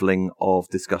stifling of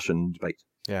discussion debate.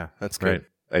 Yeah, that's good.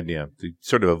 Right. And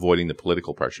sort of avoiding the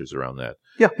political pressures around that.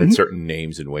 Yeah. That certain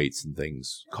names and weights and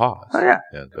things cause. Oh, yeah.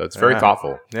 That's very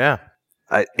thoughtful. Yeah.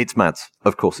 It's Mads.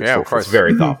 Of course it's thoughtful. Of course. It's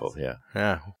very thoughtful.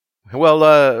 Yeah.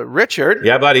 Well, Richard.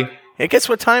 Yeah, buddy. Hey, guess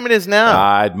what time it is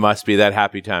now? It must be that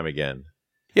happy time again.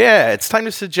 Yeah, it's time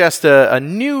to suggest a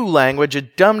new language, a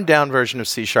dumbed-down version of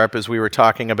C# as we were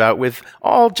talking about, with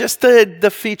all just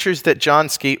the features that Jon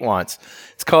Skeet wants.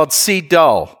 It's called C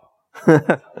dull.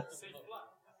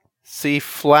 C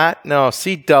flat? No,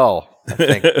 C dull, I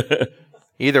think.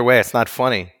 Either way, it's not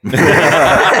funny.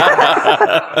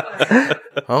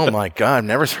 Oh my God, I've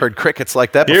never heard crickets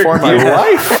like that before in my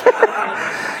life.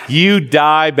 You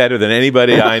die better than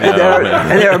anybody I know.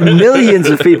 And there are millions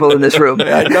of people in this room.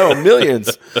 I know,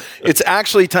 millions. It's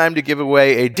actually time to give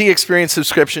away a D-Experience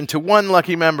subscription to one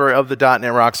lucky member of the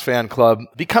 .NET Rocks fan club.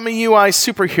 Become a UI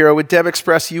superhero with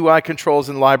DevExpress UI controls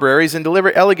and libraries and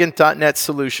deliver elegant .NET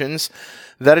solutions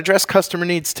that address customer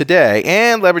needs today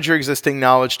and leverage your existing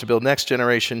knowledge to build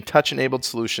next-generation touch-enabled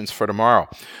solutions for tomorrow.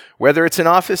 Whether it's an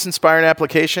Office-inspired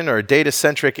application or a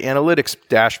data-centric analytics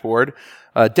dashboard,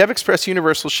 DevExpress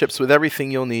Universal ships with everything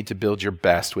you'll need to build your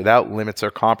best without limits or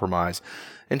compromise.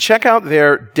 And check out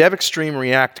their DevExtreme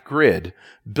React Grid,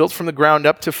 built from the ground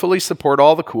up to fully support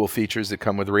all the cool features that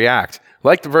come with React,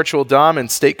 like the virtual DOM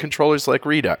and state controllers like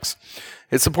Redux.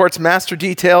 It supports master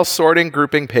detail, sorting,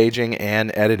 grouping, paging,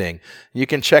 and editing. You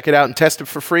can check it out and test it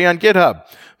for free on GitHub.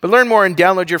 But learn more and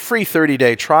download your free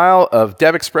 30-day trial of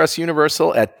DevExpress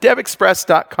Universal at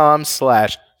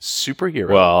devexpress.com/superhero.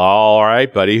 Well, all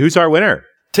right, buddy. Who's our winner?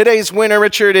 Today's winner,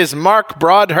 Richard, is Mark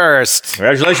Broadhurst.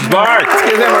 Congratulations, Mark. Let's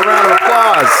give him a round of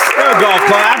applause. Golf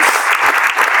claps.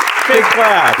 Big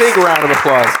claps. Big round of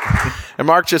applause. And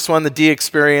Mark just won the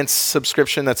D-Experience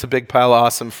subscription. That's a big pile of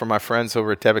awesome for my friends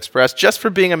over at DevExpress, just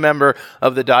for being a member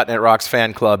of the .NET Rocks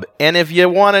fan club. And if you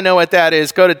want to know what that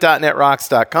is, go to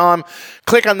 .NETRocks.com,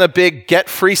 click on the big Get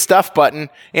Free Stuff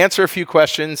button, answer a few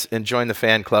questions, and join the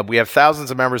fan club. We have thousands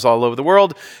of members all over the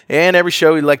world, and every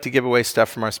show we like to give away stuff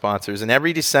from our sponsors. And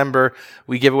every December,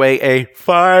 we give away a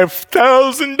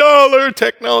 $5,000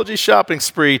 technology shopping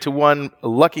spree to one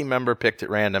lucky member picked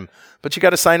at random. But you got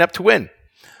to sign up to win.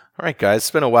 All right, guys,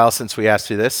 it's been a while since we asked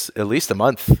you this, at least a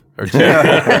month or two.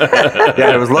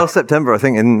 Yeah, it was last September, I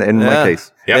think, in my case.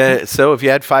 Yep. So if you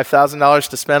had $5,000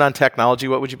 to spend on technology,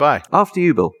 what would you buy? After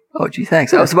you, Bill. Oh, gee,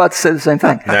 thanks. I was about to say the same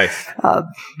thing. Nice.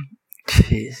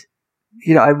 Jeez.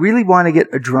 I really want to get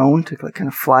a drone to kind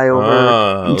of fly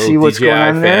over and see what's DJI going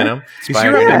on Phantom. there. Because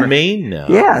you're up in Maine now.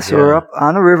 Yeah, so we're up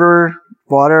on a river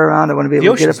water around. I want to be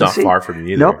able to get up and see. The ocean's not far from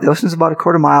you either. Nope, the ocean's about a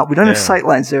quarter mile. We don't have sight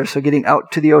lines there, so getting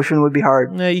out to the ocean would be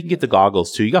hard. Yeah, you can get the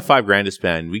goggles too. You got $5,000 to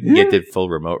spend. We can get the full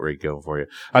remote rig going for you.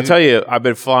 I'll tell you, I've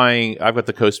been flying. I've got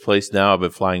the Coast Place now. I've been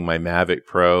flying my Mavic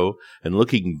Pro, and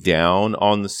looking down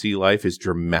on the sea life is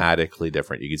dramatically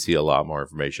different. You can see a lot more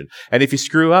information. And if you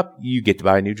screw up, you get to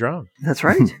buy a new drone. That's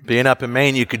right. Being up in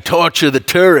Maine, you could torture the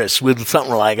tourists with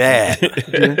something like that.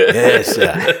 Yes,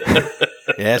 sir.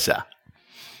 Yes, sir.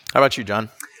 How about you, John?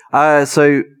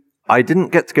 So I didn't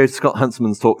get to go to Scott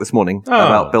Huntsman's talk this morning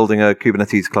about building a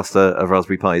Kubernetes cluster of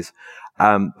Raspberry Pis.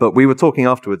 But we were talking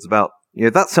afterwards about,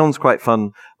 that sounds quite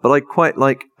fun, but I quite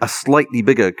like a slightly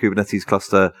bigger Kubernetes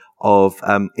cluster of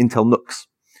Intel NUCs.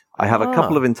 I have a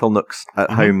couple of Intel NUCs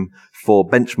at home for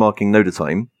benchmarking node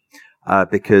time,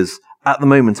 because at the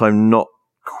moment I'm not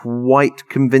quite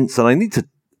convinced, and I need to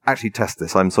actually test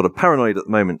this. I'm sort of paranoid at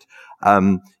the moment.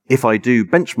 If I do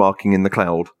benchmarking in the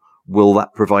cloud, will that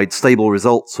provide stable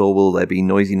results, or will there be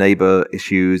noisy neighbor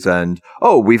issues? And,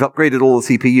 we've upgraded all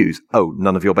the CPUs. Oh,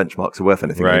 none of your benchmarks are worth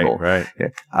anything anymore. Right. Yeah.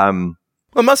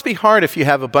 Well, it must be hard if you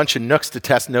have a bunch of NUCs to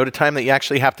test node time that you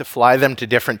actually have to fly them to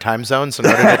different time zones in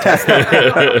order to test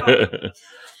them.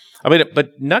 I mean,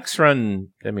 but NUCs run,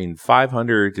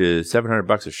 $500 to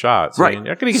 $700 a shot. So right. You're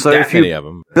not going to get that many of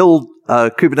them. Build a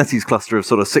Kubernetes cluster of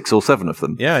sort of 6 or 7 of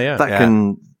them. Yeah. That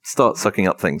can start sucking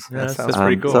up things. Yeah, that's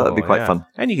pretty cool. So that'd be quite fun.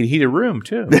 And you can heat a room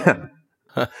too. Yeah.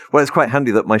 Well, it's quite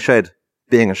handy that my shed,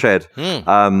 being a shed,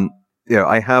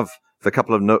 I have the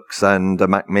couple of NUCs and a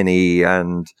Mac Mini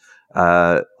and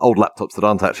old laptops that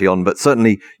aren't actually on, but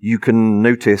certainly you can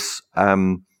notice.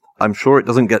 I'm sure it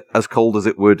doesn't get as cold as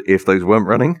it would if those weren't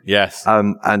running. Yes.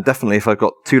 And definitely if I've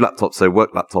got 2 laptops, so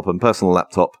work laptop and personal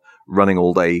laptop, running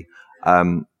all day,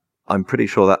 I'm pretty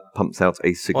sure that pumps out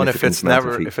a significant amount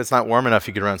of heat. If it's not warm enough,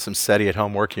 you could run some SETI at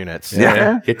home work units.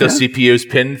 Yeah. Get those CPUs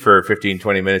pinned for 15,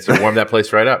 20 minutes and warm that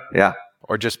place right up. Yeah.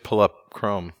 Or just pull up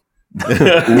Chrome. Oh.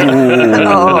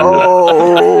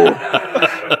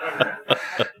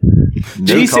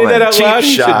 Did you say that out loud? Cheap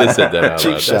You shot. should have said that out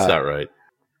Cheap loud. shot. That's not right.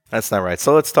 That's not right.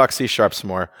 So let's talk C# some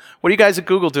more. What are you guys at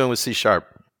Google doing with C#?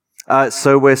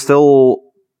 So we're still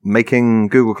making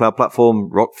Google Cloud Platform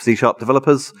rock for C#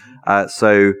 developers.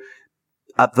 So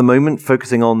at the moment,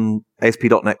 focusing on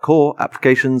ASP.NET Core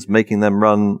applications, making them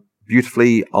run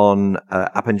beautifully on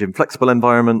App Engine Flexible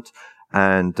environment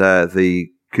and the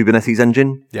Kubernetes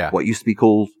engine, what used to be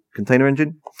called Container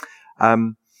Engine.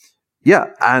 And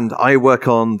I work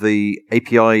on the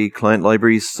API client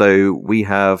libraries. So we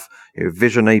have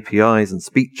Vision APIs and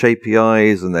speech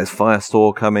APIs, and there's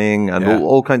Firestore coming and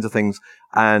all kinds of things.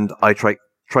 And I try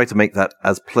to make that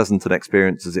as pleasant an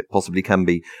experience as it possibly can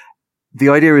be. The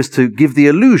idea is to give the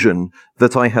illusion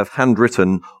that I have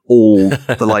handwritten all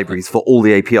the libraries for all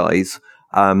the APIs.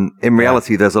 In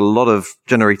reality, there's a lot of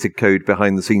generated code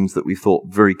behind the scenes that we thought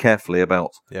very carefully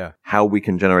about how we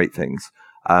can generate things.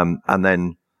 And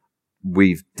then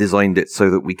we've designed it so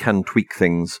that we can tweak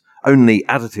things only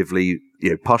additively.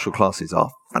 Partial classes are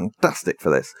fantastic for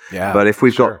this. Yeah, but if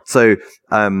we've got,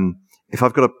 if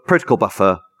I've got a protocol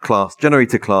buffer class,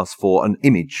 generated class for an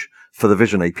image for the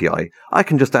Vision API, I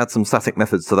can just add some static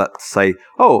methods to that to say,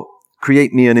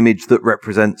 create me an image that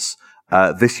represents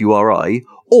this URI,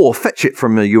 or fetch it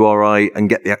from a URI and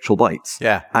get the actual bytes.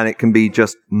 Yeah. And it can be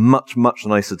just much, much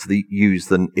nicer to use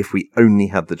than if we only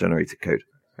had the generated code.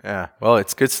 Yeah. Well,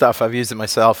 it's good stuff. I've used it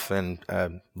myself and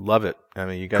love it. I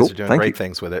mean, you guys are doing great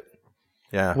things with it.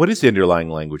 Yeah. What is the underlying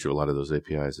language of a lot of those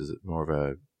APIs? Is it more of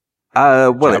a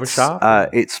Java shop?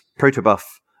 It's protobuf.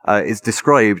 It's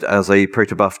described as a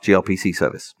protobuf gRPC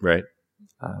service. Right.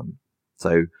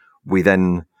 So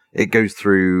it goes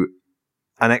through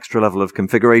an extra level of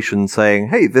configuration saying,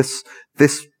 hey, this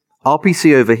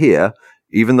RPC over here,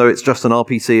 even though it's just an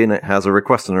RPC and it has a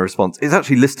request and a response, it's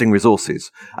actually listing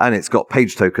resources, and it's got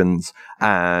page tokens,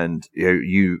 and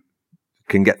you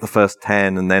can get the first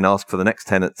 10 and then ask for the next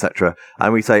 10, etc.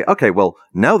 And we say, okay, well,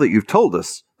 now that you've told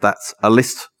us that's a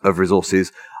list of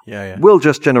resources, we'll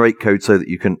just generate code so that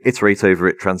you can iterate over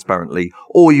it transparently,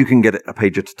 or you can get it a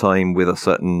page at a time with a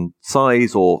certain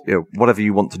size, or whatever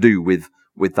you want to do with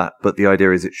that. But the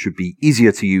idea is it should be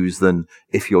easier to use than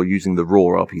if you're using the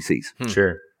raw RPCs.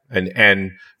 Sure.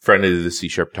 And friendly to the C#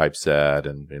 typeset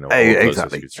and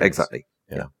exactly.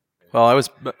 Yeah. Well, I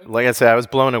was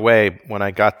blown away when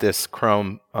I got this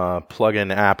Chrome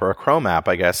plugin app, or a Chrome app,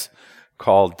 I guess,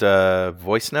 called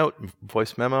Voice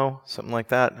Memo, something like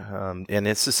that. And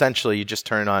it's essentially you just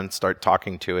turn it on and start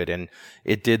talking to it, and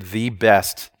it did the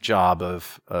best job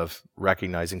of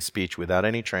recognizing speech without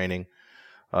any training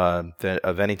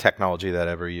of any technology that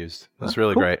I ever used. It was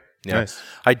really great. Yeah. Nice.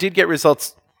 I did get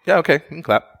results. Yeah, okay, you can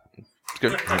clap.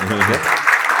 Good.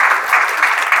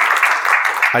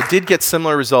 I did get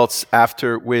similar results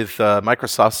after with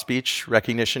Microsoft speech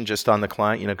recognition just on the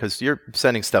client, because you're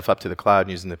sending stuff up to the cloud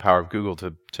and using the power of Google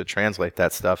to translate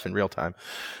that stuff in real time.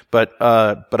 But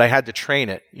I had to train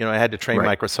it. I had to train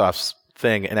Microsoft's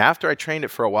thing. And after I trained it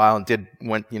for a while and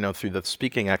went through the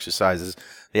speaking exercises,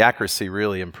 the accuracy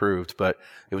really improved. But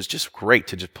it was just great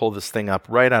to just pull this thing up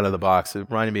right out of the box. It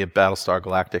reminded me of Battlestar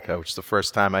Galactica, which is the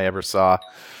first time I ever saw,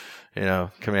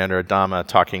 Commander Adama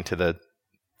talking to the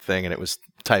thing, and it was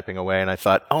typing away, and I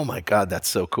thought, oh my God, that's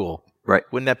so cool. Right.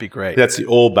 Wouldn't that be great? That's the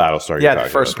old Battlestar. Yeah, the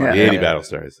first one. The 80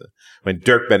 Battlestars. When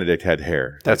Dirk Benedict had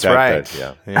hair. That's right.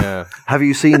 Yeah. Have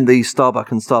you seen the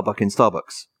Starbuck and Starbuck in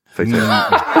Starbucks photo?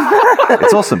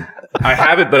 It's awesome. I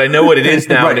haven't, but I know what it is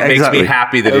now, and it makes me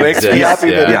happy that it exists. Makes me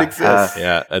happy that it exists.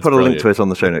 That's put a link to it on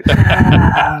the show notes.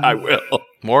 I will.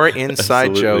 More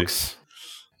inside jokes.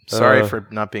 Sorry for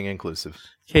not being inclusive.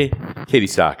 Katie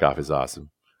Stockoff is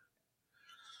awesome.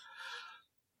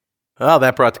 Oh,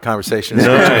 that brought the conversation.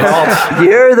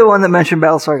 You're the one that mentioned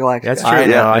Battlestar Galactica. That's true.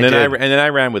 And then I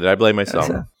ran with it. I blame myself.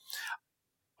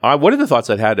 One of the thoughts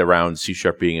I'd had around C#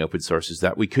 being open source is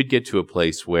that we could get to a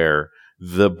place where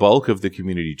the bulk of the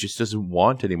community just doesn't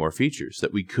want any more features,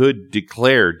 that we could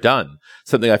declare done.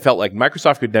 Something I felt like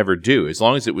Microsoft could never do. As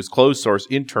long as it was closed source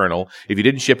internal, if you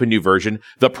didn't ship a new version,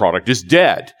 the product is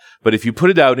dead. But if you put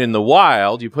it out in the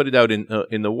wild, you put it out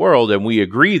in the world, and we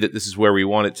agree that this is where we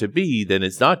want it to be, then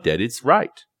it's not dead. It's right.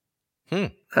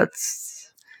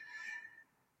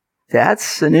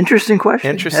 That's an interesting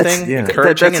question.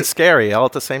 Encouraging and scary all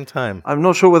at the same time. I'm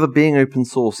not sure whether being open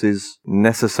source is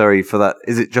necessary for that.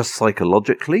 Is it just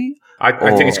psychologically? I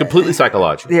think it's completely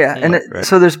psychological. Yeah, and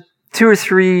so there's 2 or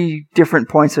 3 different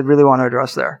points I'd really want to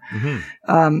address there.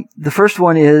 Mm-hmm. The first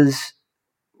one is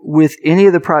with any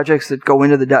of the projects that go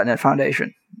into the .NET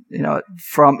Foundation,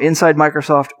 from inside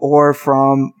Microsoft or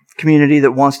from community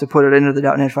that wants to put it into the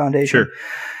 .NET Foundation. Sure.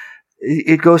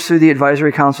 It goes through the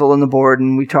advisory council and the board,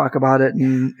 and we talk about it,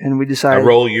 and we decide. A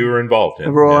role you were involved in.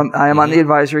 I am on the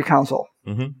advisory council.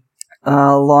 Mm-hmm.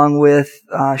 Along with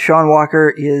Sean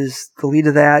Walker is the lead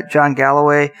of that, John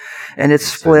Galloway, and it's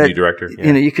split. New director.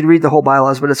 You could read the whole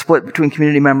bylaws, but it's split between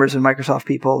community members and Microsoft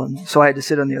people, and so I had to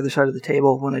sit on the other side of the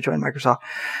table when I joined Microsoft.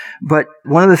 But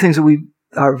one of the things that we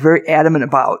are very adamant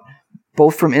about,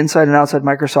 both from inside and outside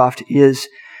Microsoft, is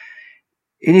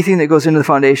anything that goes into the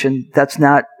foundation, that's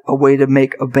not a way to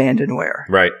make abandonware.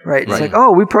 Right. It's like,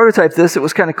 we prototyped this. It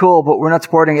was kind of cool, but we're not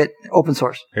supporting it open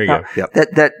source. There you go.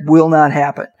 Yep. That will not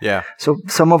happen. Yeah. So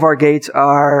some of our gates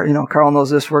are, Carl knows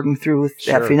this, working through with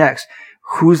FVNext.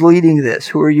 Who's leading this?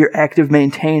 Who are your active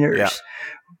maintainers? Yeah.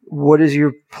 What is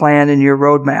your plan and your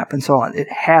roadmap and so on?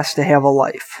 It has to have a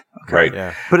life. Okay? Right.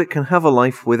 Yeah. But it can have a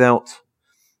life without...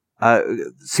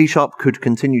 C# could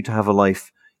continue to have a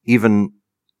life even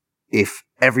if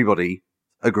everybody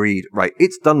agreed, right,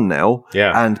 it's done now,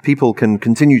 and people can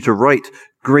continue to write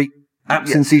great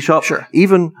apps in C#. Sure.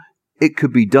 Even it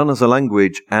could be done as a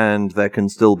language, and there can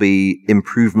still be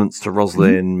improvements to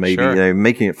Roslyn, maybe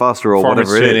making it faster or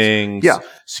whatever it is.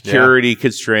 Security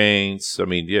constraints. I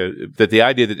mean, that the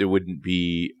idea that there wouldn't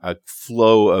be a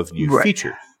flow of new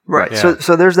features. Right. Yeah.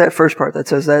 So there's that first part that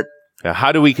says that. Now,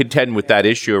 how do we contend with that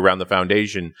issue around the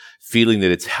foundation, feeling that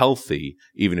it's healthy,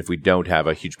 even if we don't have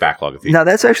a huge backlog of features? Now,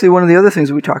 that's actually one of the other things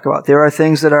that we talk about. There are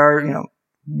things that are,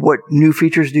 what new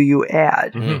features do you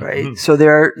add, right?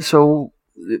 Mm-hmm. So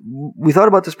we thought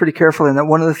about this pretty carefully, and that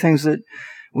one of the things that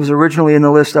was originally in the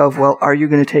list of, are you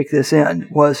going to take this in,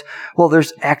 was,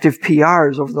 there's active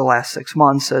PRs over the last 6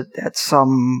 months at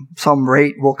some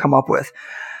rate we'll come up with.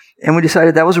 And we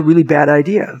decided that was a really bad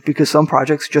idea because some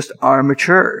projects just are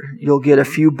mature. You'll get a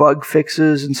few bug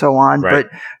fixes and so on, but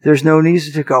there's no need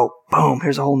to go, boom,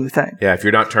 here's a whole new thing. Yeah, if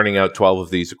you're not turning out 12 of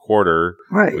these a quarter,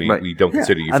 we don't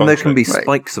consider you functioning. And there can be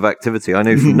spikes of activity. I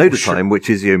know from Nodatime,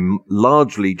 which is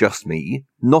largely just me,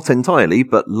 not entirely,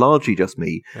 but largely just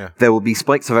me, there will be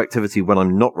spikes of activity when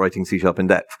I'm not writing C# in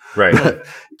depth. Right.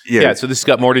 So this has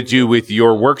got more to do with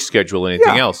your work schedule than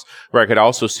anything else. Where I could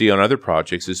also see on other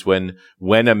projects is when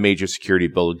a major security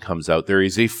build comes out, there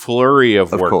is a flurry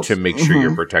of work to make sure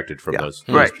you're protected from those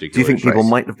particular. Do you think people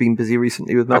might have been busy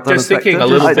recently with Meltdown? I'm just thinking a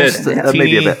little bit.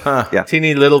 Maybe a bit.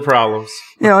 Teeny little problems.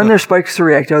 And there's spikes to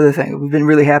react to other things. We've been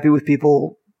really happy with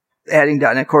people adding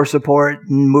 .NET Core support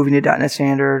and moving to .NET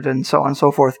Standard and so on and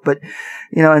so forth. But,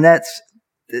 and that's...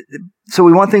 So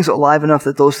we want things alive enough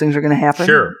that those things are going to happen.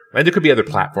 Sure. And there could be other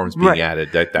platforms being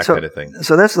added, that kind of thing.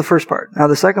 So that's the first part. Now,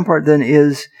 the second part then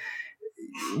is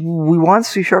we want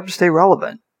C# to stay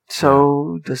relevant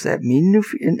So does that mean new?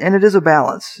 And it is a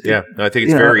balance. Yeah, I think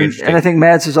it's very interesting. And I think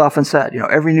Mads has often said,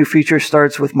 every new feature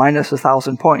starts with minus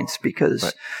 1,000 points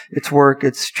because it's work,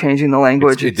 it's changing the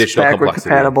language, it's backward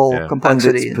compatible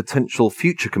complexity, and it's potential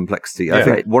future complexity. I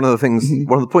think one of the things,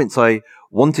 one of the points I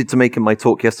wanted to make in my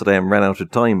talk yesterday and ran out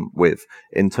of time with,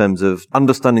 in terms of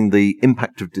understanding the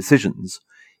impact of decisions,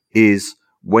 is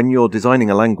when you're designing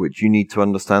a language, you need to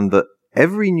understand that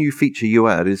every new feature you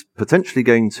add is potentially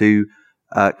going to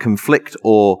conflict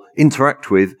or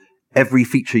interact with every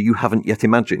feature you haven't yet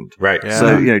imagined. Right. Yeah.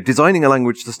 So, designing a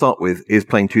language to start with is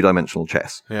playing 2-dimensional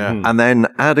chess. Yeah. And then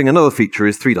adding another feature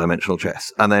is 3-dimensional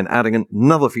chess. And then adding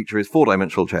another feature is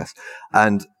 4-dimensional chess.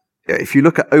 And if you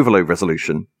look at overload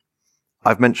resolution,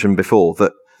 I've mentioned before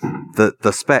that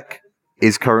the spec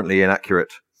is currently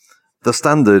inaccurate. The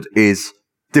standard is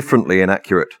differently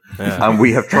inaccurate. Yeah. And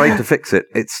we have tried to fix it.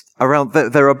 It's around,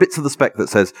 there are bits of the spec that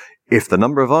says, if the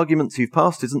number of arguments you've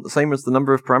passed isn't the same as the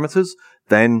number of parameters,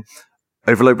 then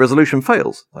overload resolution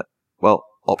fails. Like, well,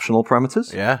 optional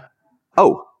parameters? Yeah.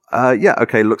 Oh,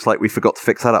 okay, looks like we forgot to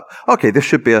fix that up. Okay, this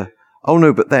should be oh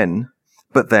no, but then.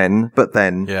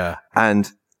 Yeah. And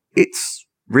it's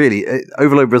really,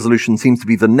 overload resolution seems to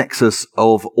be the nexus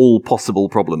of all possible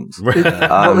problems.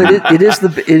 It is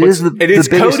the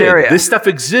biggest coded. area. This stuff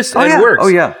exists and works. Oh,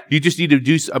 yeah. You just need to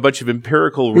do a bunch of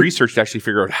empirical research to actually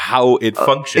figure out how it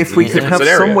functions. If we could have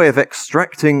some way of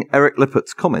extracting Eric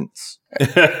Lippert's comments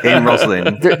in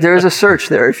Roslyn. There is a search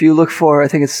there. If you look for, I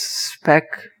think it's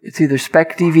either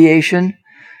spec deviation.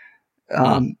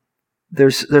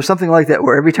 There's something like that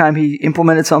where every time he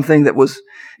implemented something that was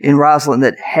in Roslyn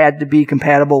that had to be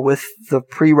compatible with the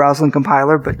pre-Roslyn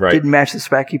compiler but didn't match the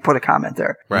spec, he put a comment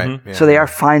there. Right. Mm-hmm. Yeah. So they are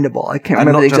findable. I can't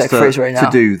remember the exact phrase right now.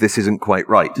 To do this isn't quite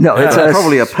right. No, it's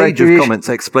probably a page of comments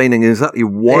explaining exactly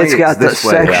why it's got this the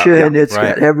way. section, it's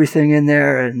got everything in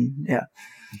there, and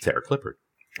It's Eric Lippert.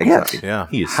 Exactly. Yes. Yeah.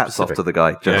 He is hats specific. off to the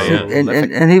guy.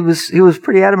 And he was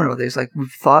pretty adamant with it. He's like, we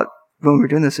thought when we were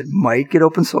doing this, it might get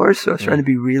open source, so I was trying to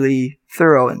be really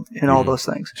thorough in all those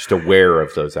things. Just aware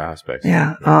of those aspects.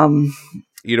 Yeah.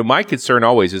 My concern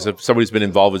always is if somebody's been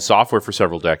involved with software for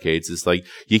several decades, it's like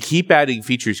you keep adding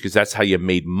features because that's how you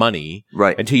made money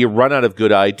until you run out of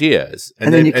good ideas.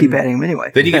 And then you keep adding them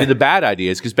anyway. Then you get into bad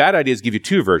ideas because bad ideas give you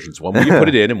two versions. One where you put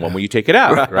it in and one where you take it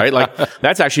out, right? Like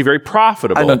that's actually very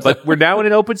profitable. But we're now in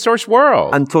an open source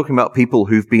world. And talking about people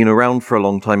who've been around for a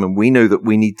long time and we know that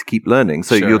we need to keep learning.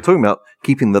 So you're talking about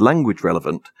keeping the language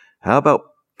relevant. How about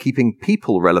keeping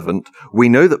people relevant? We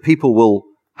know that people will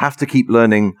have to keep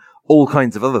learning all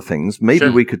kinds of other things. Maybe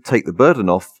we could take the burden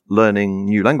off learning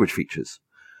new language features.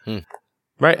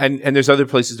 Right. And there's other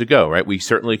places to go, right? We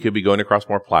certainly could be going across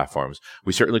more platforms.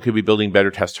 We certainly could be building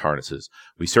better test harnesses.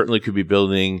 We certainly could be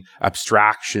building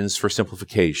abstractions for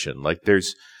simplification. Like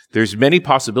there's many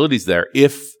possibilities there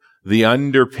if the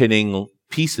underpinning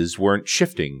pieces weren't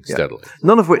shifting steadily.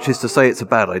 None of which is to say it's a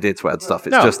bad idea to add stuff.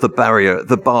 It's just the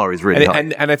bar is really high.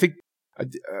 And I think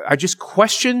I just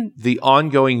question the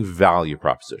ongoing value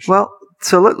proposition. Well,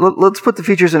 so let's put the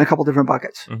features in a couple different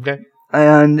buckets. Okay.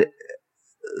 And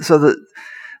so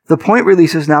the point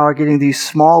releases now are getting these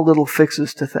small little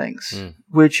fixes to things,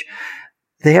 which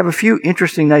they have a few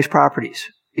interesting, nice properties.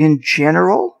 In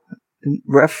general,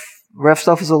 ref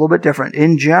stuff is a little bit different.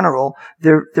 In general,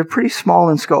 they're pretty small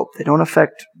in scope. They don't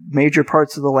affect major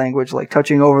parts of the language like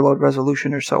touching overload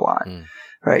resolution or so on.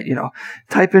 Right?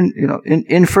 Type in,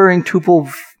 inferring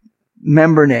tuple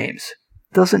member names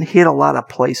doesn't hit a lot of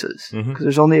places because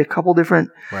there's only a couple different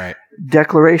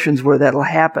declarations where that'll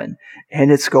happen,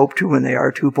 and it's scoped to when they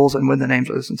are tuples and when the names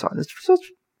are and so on. It's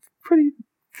pretty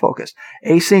focused.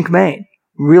 Async main,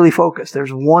 really focused.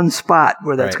 There's one spot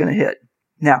where that's going to hit.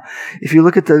 Now, if you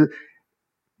look at the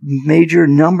major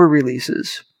number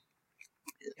releases,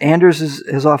 Anders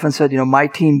has often said, my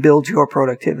team builds your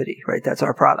productivity, right? That's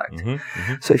our product.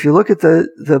 So if you look at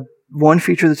the one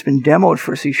feature that's been demoed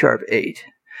for C# 8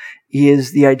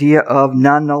 is the idea of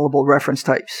non-nullable reference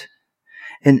types.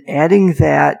 And adding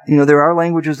that, there are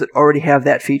languages that already have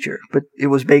that feature, but it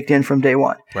was baked in from day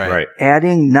one. Right.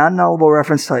 Adding non-nullable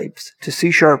reference types to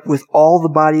C# with all the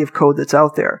body of code that's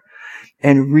out there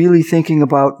and really thinking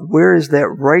about where is that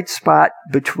right spot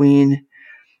between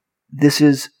this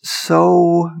is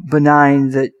so benign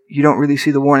that you don't really see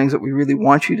the warnings that we really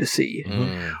want you to see,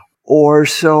 or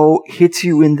so hits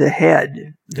you in the head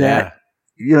that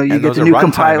you get the new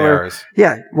compiler.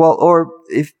 Yeah, well, or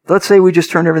if let's say we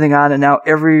just turned everything on and now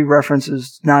every reference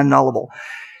is non-nullable,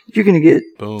 you're going to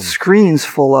get screens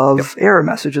full of error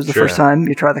messages the first time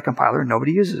you try the compiler and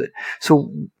nobody uses it.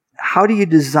 So how do you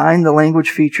design the language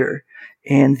feature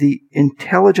and the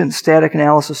intelligent static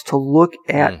analysis to look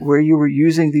at where you were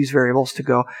using these variables to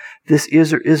go, this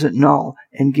is or isn't null,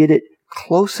 and get it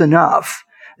close enough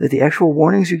that the actual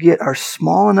warnings you get are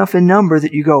small enough in number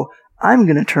that you go, I'm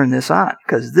going to turn this on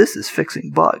because this is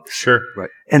fixing bugs. Sure. Right.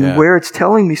 And where it's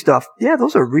telling me stuff,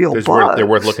 those are real bugs. They're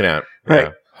worth looking at. Right.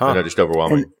 Yeah. They're not just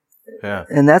overwhelming.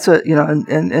 And that's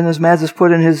and as Mads has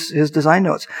put in his design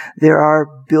notes, there are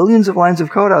billions of lines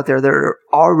of code out there that are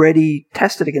already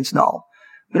tested against null.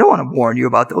 We don't want to warn you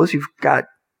about those. You've got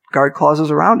guard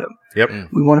clauses around them. Yep.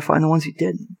 We want to find the ones you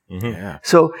didn't. Mm-hmm. Yeah.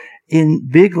 So in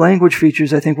big language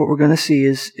features, I think what we're going to see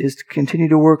is to continue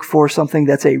to work for something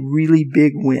that's a really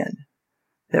big win,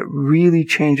 that really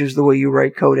changes the way you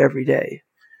write code every day.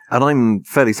 And I'm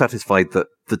fairly satisfied that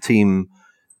the team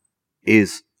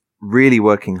is really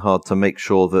working hard to make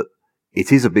sure that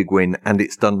it is a big win and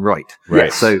it's done right.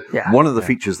 Right. So one of the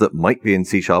features that might be in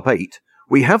C# 8,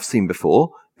 we have seen before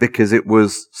because it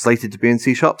was slated to be in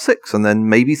C# 6 and then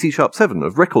maybe C# 7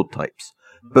 of record types.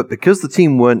 But because the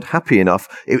team weren't happy enough,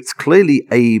 it's clearly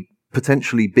a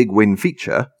potentially big win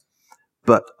feature.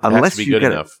 But unless you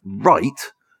get it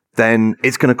right, then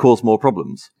it's going to cause more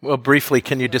problems. Well, briefly,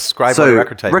 can you describe what a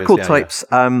record type is? Record types,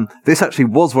 this actually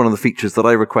was one of the features that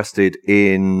I requested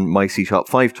in my C#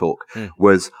 5 talk,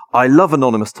 was I love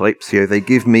anonymous types. They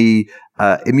give me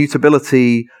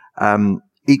immutability,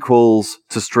 equals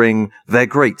to string. They're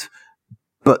great,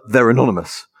 but they're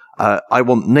anonymous. I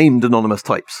want named anonymous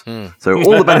types. So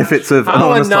all the benefits of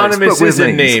anonymous types, but with is a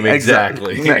names. name,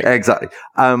 exactly. Exactly.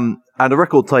 And a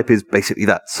record type is basically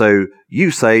that. So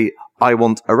you say, I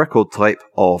want a record type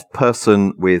of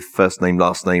person with first name,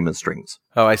 last name, and strings.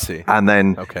 Oh, I see. And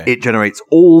then it generates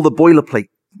all the boilerplate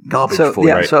garbage for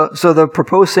you. Right. So the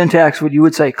proposed syntax you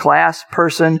would say class,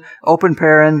 person, open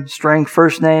paren, string,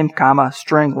 first name, comma,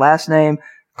 string, last name,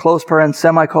 close paren,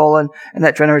 semicolon, and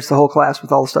that generates the whole class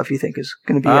with all the stuff you think is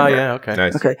going to be in there. Yeah, okay.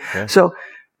 Nice. Okay. Yeah. So,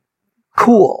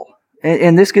 cool.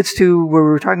 And this gets to where we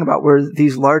were talking about where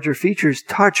these larger features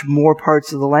touch more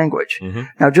parts of the language. Mm-hmm.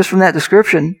 Now, just from that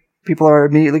description, people are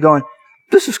immediately going,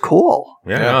 this is cool.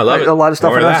 Yeah, I love it. A lot of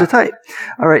stuff I don't have to type.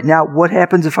 All right, now what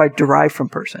happens if I derive from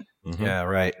person? Mm-hmm. Yeah,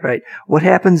 right. Right. What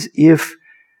happens if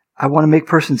I want to make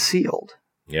person sealed?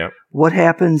 Yeah. What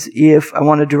happens if I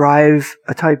want to derive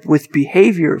a type with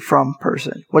behavior from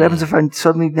person? What happens if I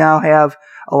suddenly now have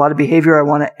a lot of behavior I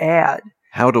want to add?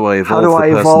 How do I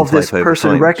evolve this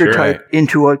person record type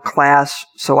into a class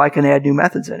so I can add new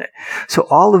methods in it? So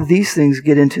all of these things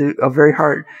get into a very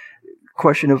hard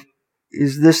question of,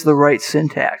 is this the right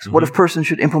syntax? Mm-hmm. What if person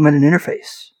should implement an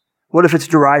interface? What if it's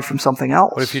derived from something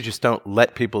else? What if you just don't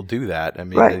let people do that? I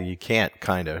mean, you can't,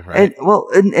 kind of, right?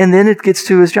 And then it gets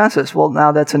to, as John says, well,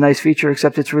 now that's a nice feature,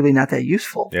 except it's really not that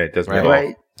useful. Yeah, it doesn't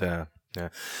right? Yeah.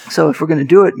 So if we're going to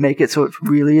do it, make it so it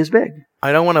really is big.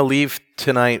 I don't want to leave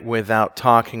tonight without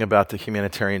talking about the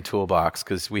humanitarian toolbox,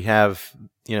 because we have,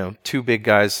 two big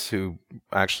guys who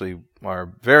actually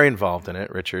are very involved in it,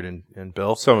 Richard and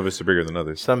Bill. Some of us are bigger than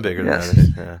others. Some bigger than others,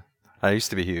 yeah. I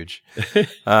used to be huge.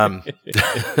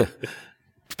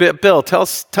 Bill, tell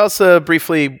us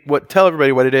briefly, tell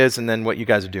everybody what it is and then what you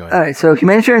guys are doing. All right, so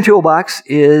Humanitarian Toolbox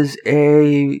is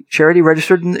a charity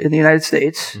registered in the United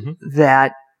States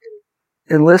that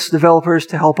enlists developers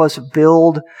to help us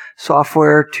build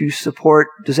software to support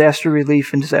disaster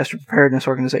relief and disaster preparedness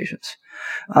organizations.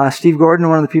 Steve Gordon,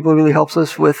 one of the people who really helps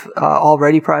us with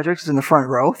Already projects, is in the front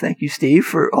row. Thank you, Steve,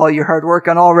 for all your hard work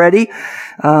on Already,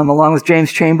 along with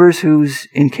James Chambers, who's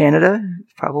in Canada,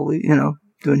 probably,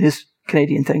 doing his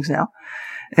Canadian things now.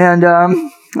 And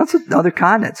lots of other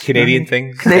continents. Canadian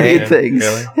things? Canadian things.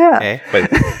 Really? Yeah. But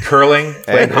curling,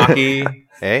 playing hockey,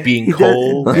 being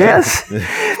cold. Yes.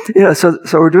 So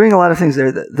we're doing a lot of things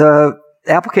there. The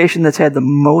application that's had the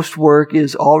most work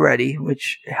is Already,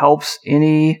 which helps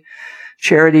any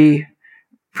charity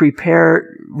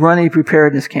run a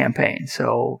preparedness campaign.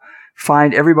 So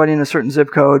find everybody in a certain zip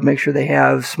code, make sure they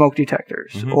have smoke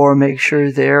detectors, or make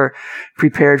sure they're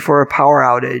prepared for a power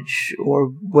outage, or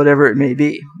whatever it may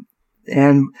be.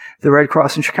 And the Red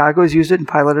Cross in Chicago has used it and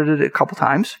piloted it a couple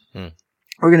times.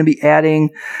 We're going to be adding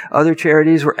other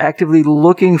charities. We're actively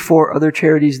looking for other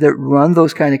charities that run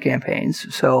those kind of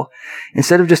campaigns. So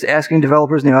instead of just asking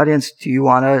developers in the audience, do you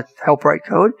want to help write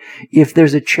code? If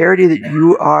there's a charity that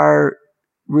you are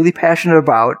really passionate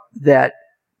about that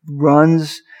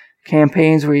runs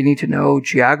campaigns where you need to know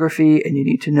geography and you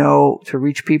need to know to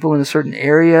reach people in a certain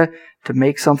area to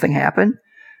make something happen,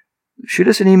 shoot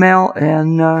us an email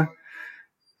and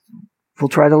we'll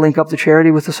try to link up the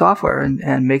charity with the software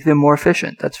and make them more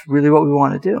efficient. That's really what we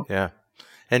want to do. Yeah.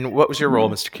 And what was your role,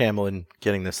 Mr. Campbell, in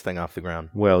getting this thing off the ground?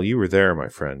 Well, you were there, my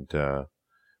friend,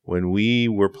 when we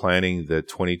were planning the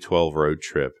 2012 road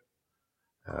trip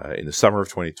in the summer of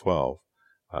 2012,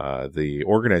 the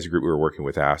organizing group we were working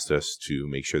with asked us to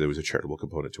make sure there was a charitable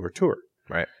component to our tour.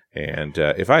 Right. And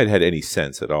if I had had any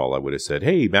sense at all, I would have said,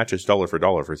 hey, match us dollar for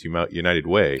dollar for United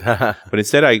Way. But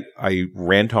instead, I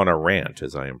rant on a rant,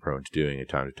 as I am prone to doing at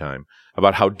time to time,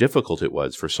 about how difficult it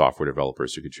was for software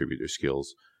developers to contribute their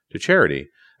skills to charity.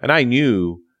 And I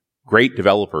knew great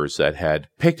developers that had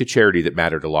picked a charity that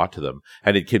mattered a lot to them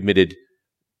and had committed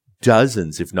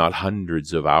dozens, if not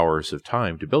hundreds of hours of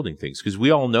time to building things. Because we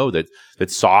all know that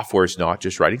software is not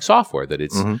just writing software, that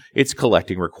it's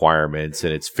collecting requirements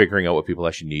and it's figuring out what people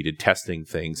actually need and testing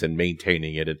things and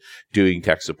maintaining it and doing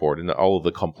tech support and all of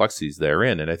the complexities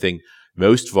therein. And I think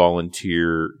most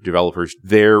volunteer developers,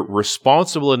 they're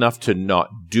responsible enough to not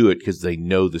do it because they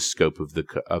know the scope of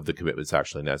the commitments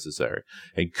actually necessary.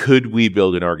 And could we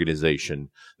build an organization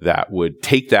that would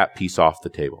take that piece off the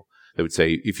table? That would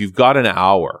say, if you've got an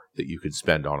hour that you could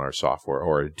spend on our software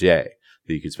or a day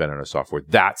that you could spend on our software,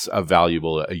 that's a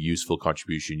valuable, a useful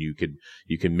contribution. You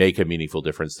can make a meaningful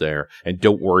difference there, and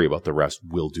don't worry about the rest.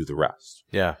 We'll do the rest.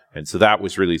 Yeah. And so that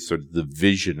was really sort of the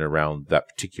vision around that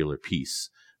particular piece,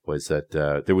 was that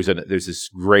there's this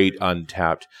great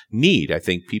untapped need. I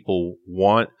think people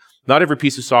want, not every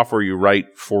piece of software you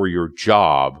write for your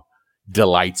job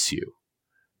delights you.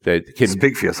 That can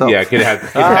speak for yourself. Yeah,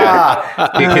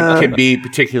 can be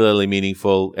particularly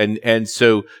meaningful, and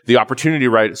so the opportunity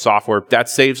to write software that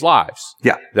saves lives,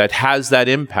 that has that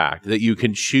impact, that you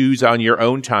can choose on your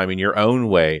own time in your own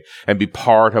way and be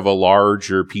part of a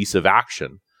larger piece of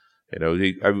action. You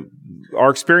know, our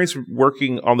experience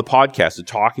working on the podcast and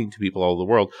talking to people all over the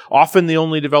world, often the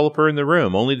only developer in the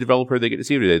room, only developer they get to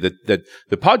see every day, that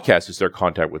the podcast is their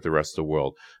contact with the rest of the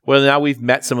world. Well, now we've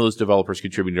met some of those developers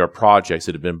contributing to our projects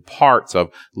that have been parts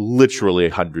of literally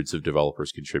hundreds of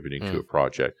developers contributing to a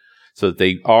project, so that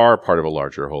they are part of a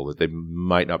larger whole that they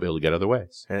might not be able to get other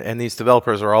ways. And these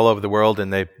developers are all over the world,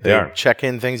 and they check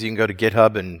in things. You can go to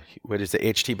GitHub and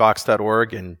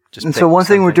htbox.org and just. And so one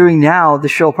thing we're doing now, the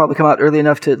show will probably come out early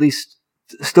enough to at least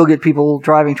still get people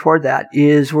driving toward that,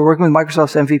 is we're working with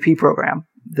Microsoft's MVP program.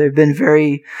 They've been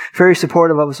very, very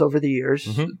supportive of us over the years.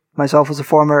 Mm-hmm. Myself as a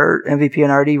former MVP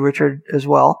and RD, Richard as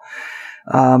well,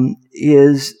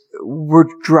 is we're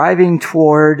driving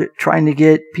toward trying to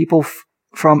get people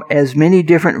from as many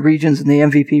different regions in the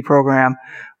MVP program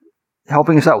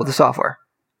helping us out with the software.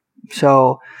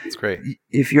 So that's great.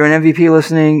 If you're an MVP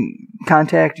listening,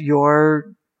 contact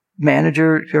your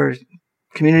manager, your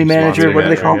community manager, what do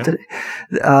they call it today?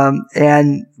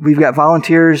 And we've got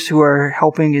volunteers who are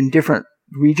helping in different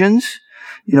regions.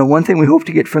 You know, one thing we hope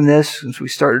to get from this, since we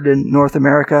started in North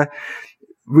America,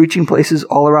 reaching places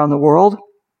all around the world,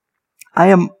 I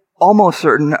am almost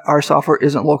certain our software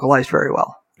isn't localized very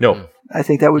well. No. I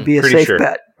think that would be a safe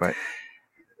bet. Right.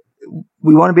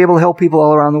 We want to be able to help people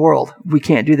all around the world. We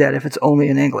can't do that if it's only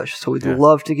in English. So we'd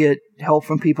love to get help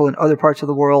from people in other parts of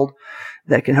the world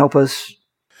that can help us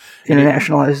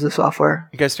internationalize the software.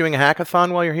 You guys doing a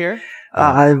hackathon while you're here?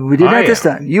 We did not this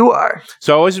time. You are.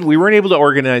 So we weren't able to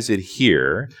organize it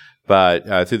here, but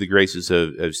through the graces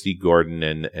of Steve Gordon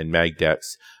and Mag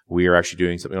Dex, we are actually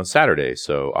doing something on Saturday.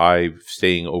 So I'm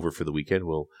staying over for the weekend.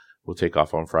 We'll take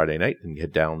off on Friday night and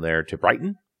head down there to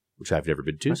Brighton, which I've never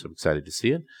been to, so I'm excited to see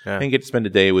it. Yeah. And get to spend a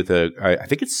day with I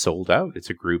think it's sold out. It's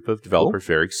a group of developers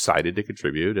very excited to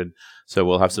contribute. And so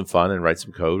we'll have some fun and write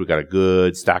some code. We've got a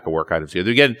good stack of work items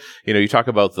together. Again, you know, you talk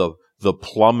about the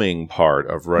plumbing part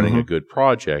of running a good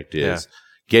project is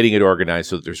getting it organized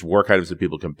so that there's work items that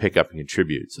people can pick up and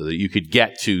contribute so that you could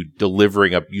get to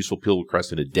delivering a useful pull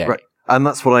request in a day. Right. And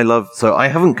that's what I love. So I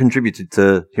haven't contributed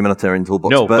to Humanitarian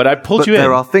Toolbox. No, but I pulled you in.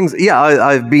 There are things. Yeah,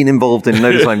 I've been involved in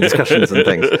no design discussions and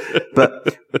things.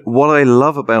 But what I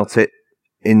love about it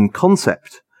in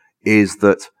concept is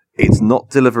that it's not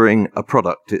delivering a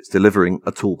product, it's delivering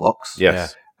a toolbox.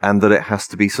 Yes. And that it has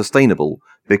to be sustainable,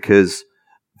 because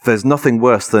there's nothing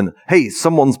worse than, hey,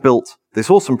 someone's built this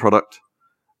awesome product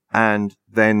and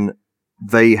then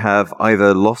they have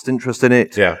either lost interest in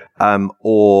it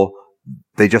or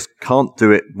they just can't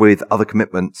do it with other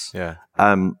commitments. Yeah.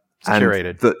 And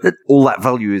curated. All that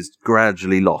value is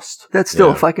gradually lost. That's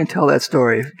still, if I can tell that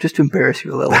story, just to embarrass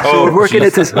you a little. So we're working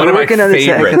at this. One of my favorites.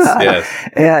 Yes.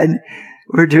 And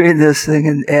we're doing this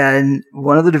thing, and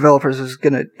one of the developers is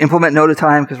going to implement Node to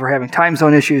Time because we're having time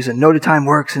zone issues, and Node to Time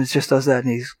works, and it just does that,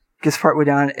 and he gets partway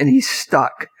down, and he's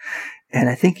stuck. And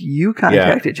I think you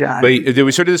contacted John. But there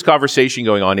was sort of this conversation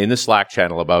going on in the Slack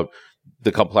channel about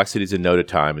the complexities in Node to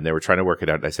Time, and they were trying to work it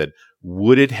out. And I said,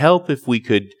 would it help if we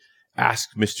could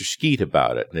ask Mr. Skeet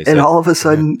about it. And all of a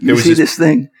sudden, you see this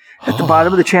thing at the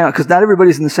bottom of the channel, because not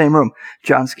everybody's in the same room.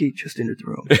 Jon Skeet just entered the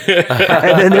room.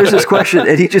 And then there's this question,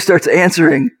 and he just starts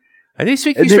answering. And you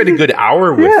spent a good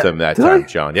hour with them that time,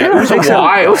 John. Yeah, it was a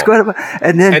while. It was quite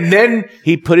and then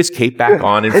he put his cape back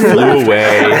on and flew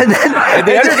away. And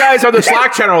the other guys on the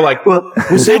Slack channel were like,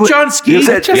 was that Jon Skeet?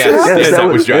 Yes, that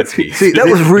was Jon Skeet. See, that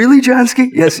was really Jon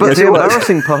Skeet? Yes, but the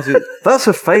embarrassing part is, that's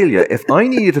a failure. If I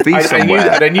needed to be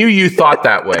somewhere... I knew you thought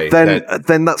that way.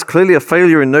 Then that's clearly a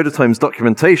failure in Noda-Time's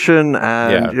documentation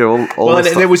and all and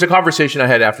there was a conversation I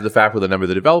had after the fact with a number of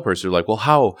the developers. They're like, well,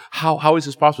 how is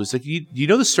this possible? It's like, you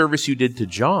know the service you did to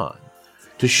John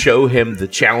to show him the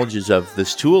challenges of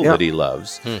this tool that he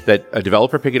loves, that a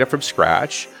developer picking it up from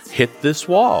scratch hit this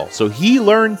wall. So he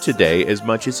learned today as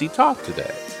much as he talked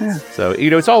today. Yeah. So,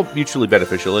 it's all mutually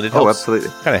beneficial, and it helps, kind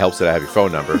of helps that I have your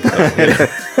phone number. So,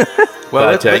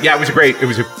 well, but, it was great. It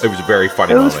was a very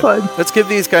funny moment. It was fun. Let's give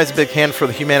these guys a big hand for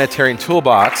the humanitarian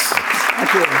toolbox.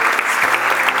 Thank you.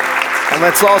 And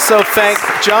let's also thank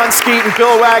Jon Skeet and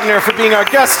Bill Wagner for being our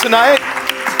guests tonight.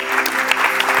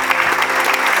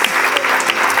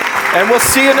 And we'll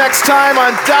see you next time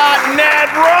on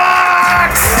 .NET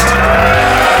Rocks!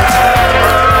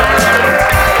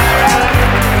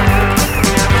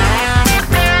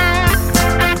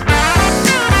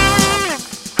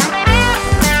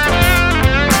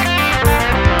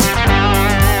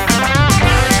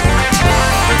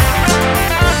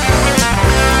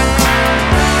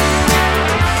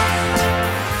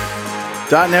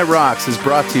 .NET Rocks is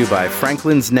brought to you by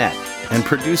Franklin's Net and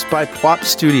produced by Plop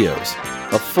Studios,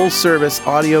 a full-service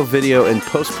audio, video, and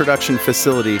post-production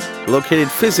facility located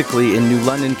physically in New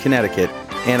London, Connecticut,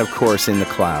 and, of course, in the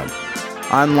cloud.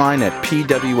 Online at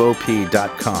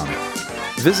pwop.com.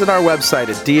 Visit our website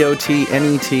at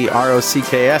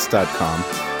dotnetrocks.com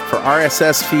for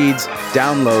RSS feeds,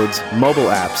 downloads, mobile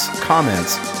apps,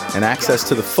 comments, and access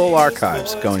to the full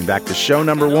archives going back to show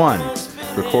number 1,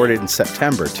 recorded in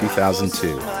September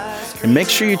 2002. And make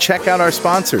sure you check out our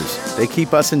sponsors. They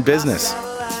keep us in business.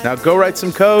 Now go write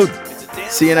some code.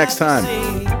 See you next time.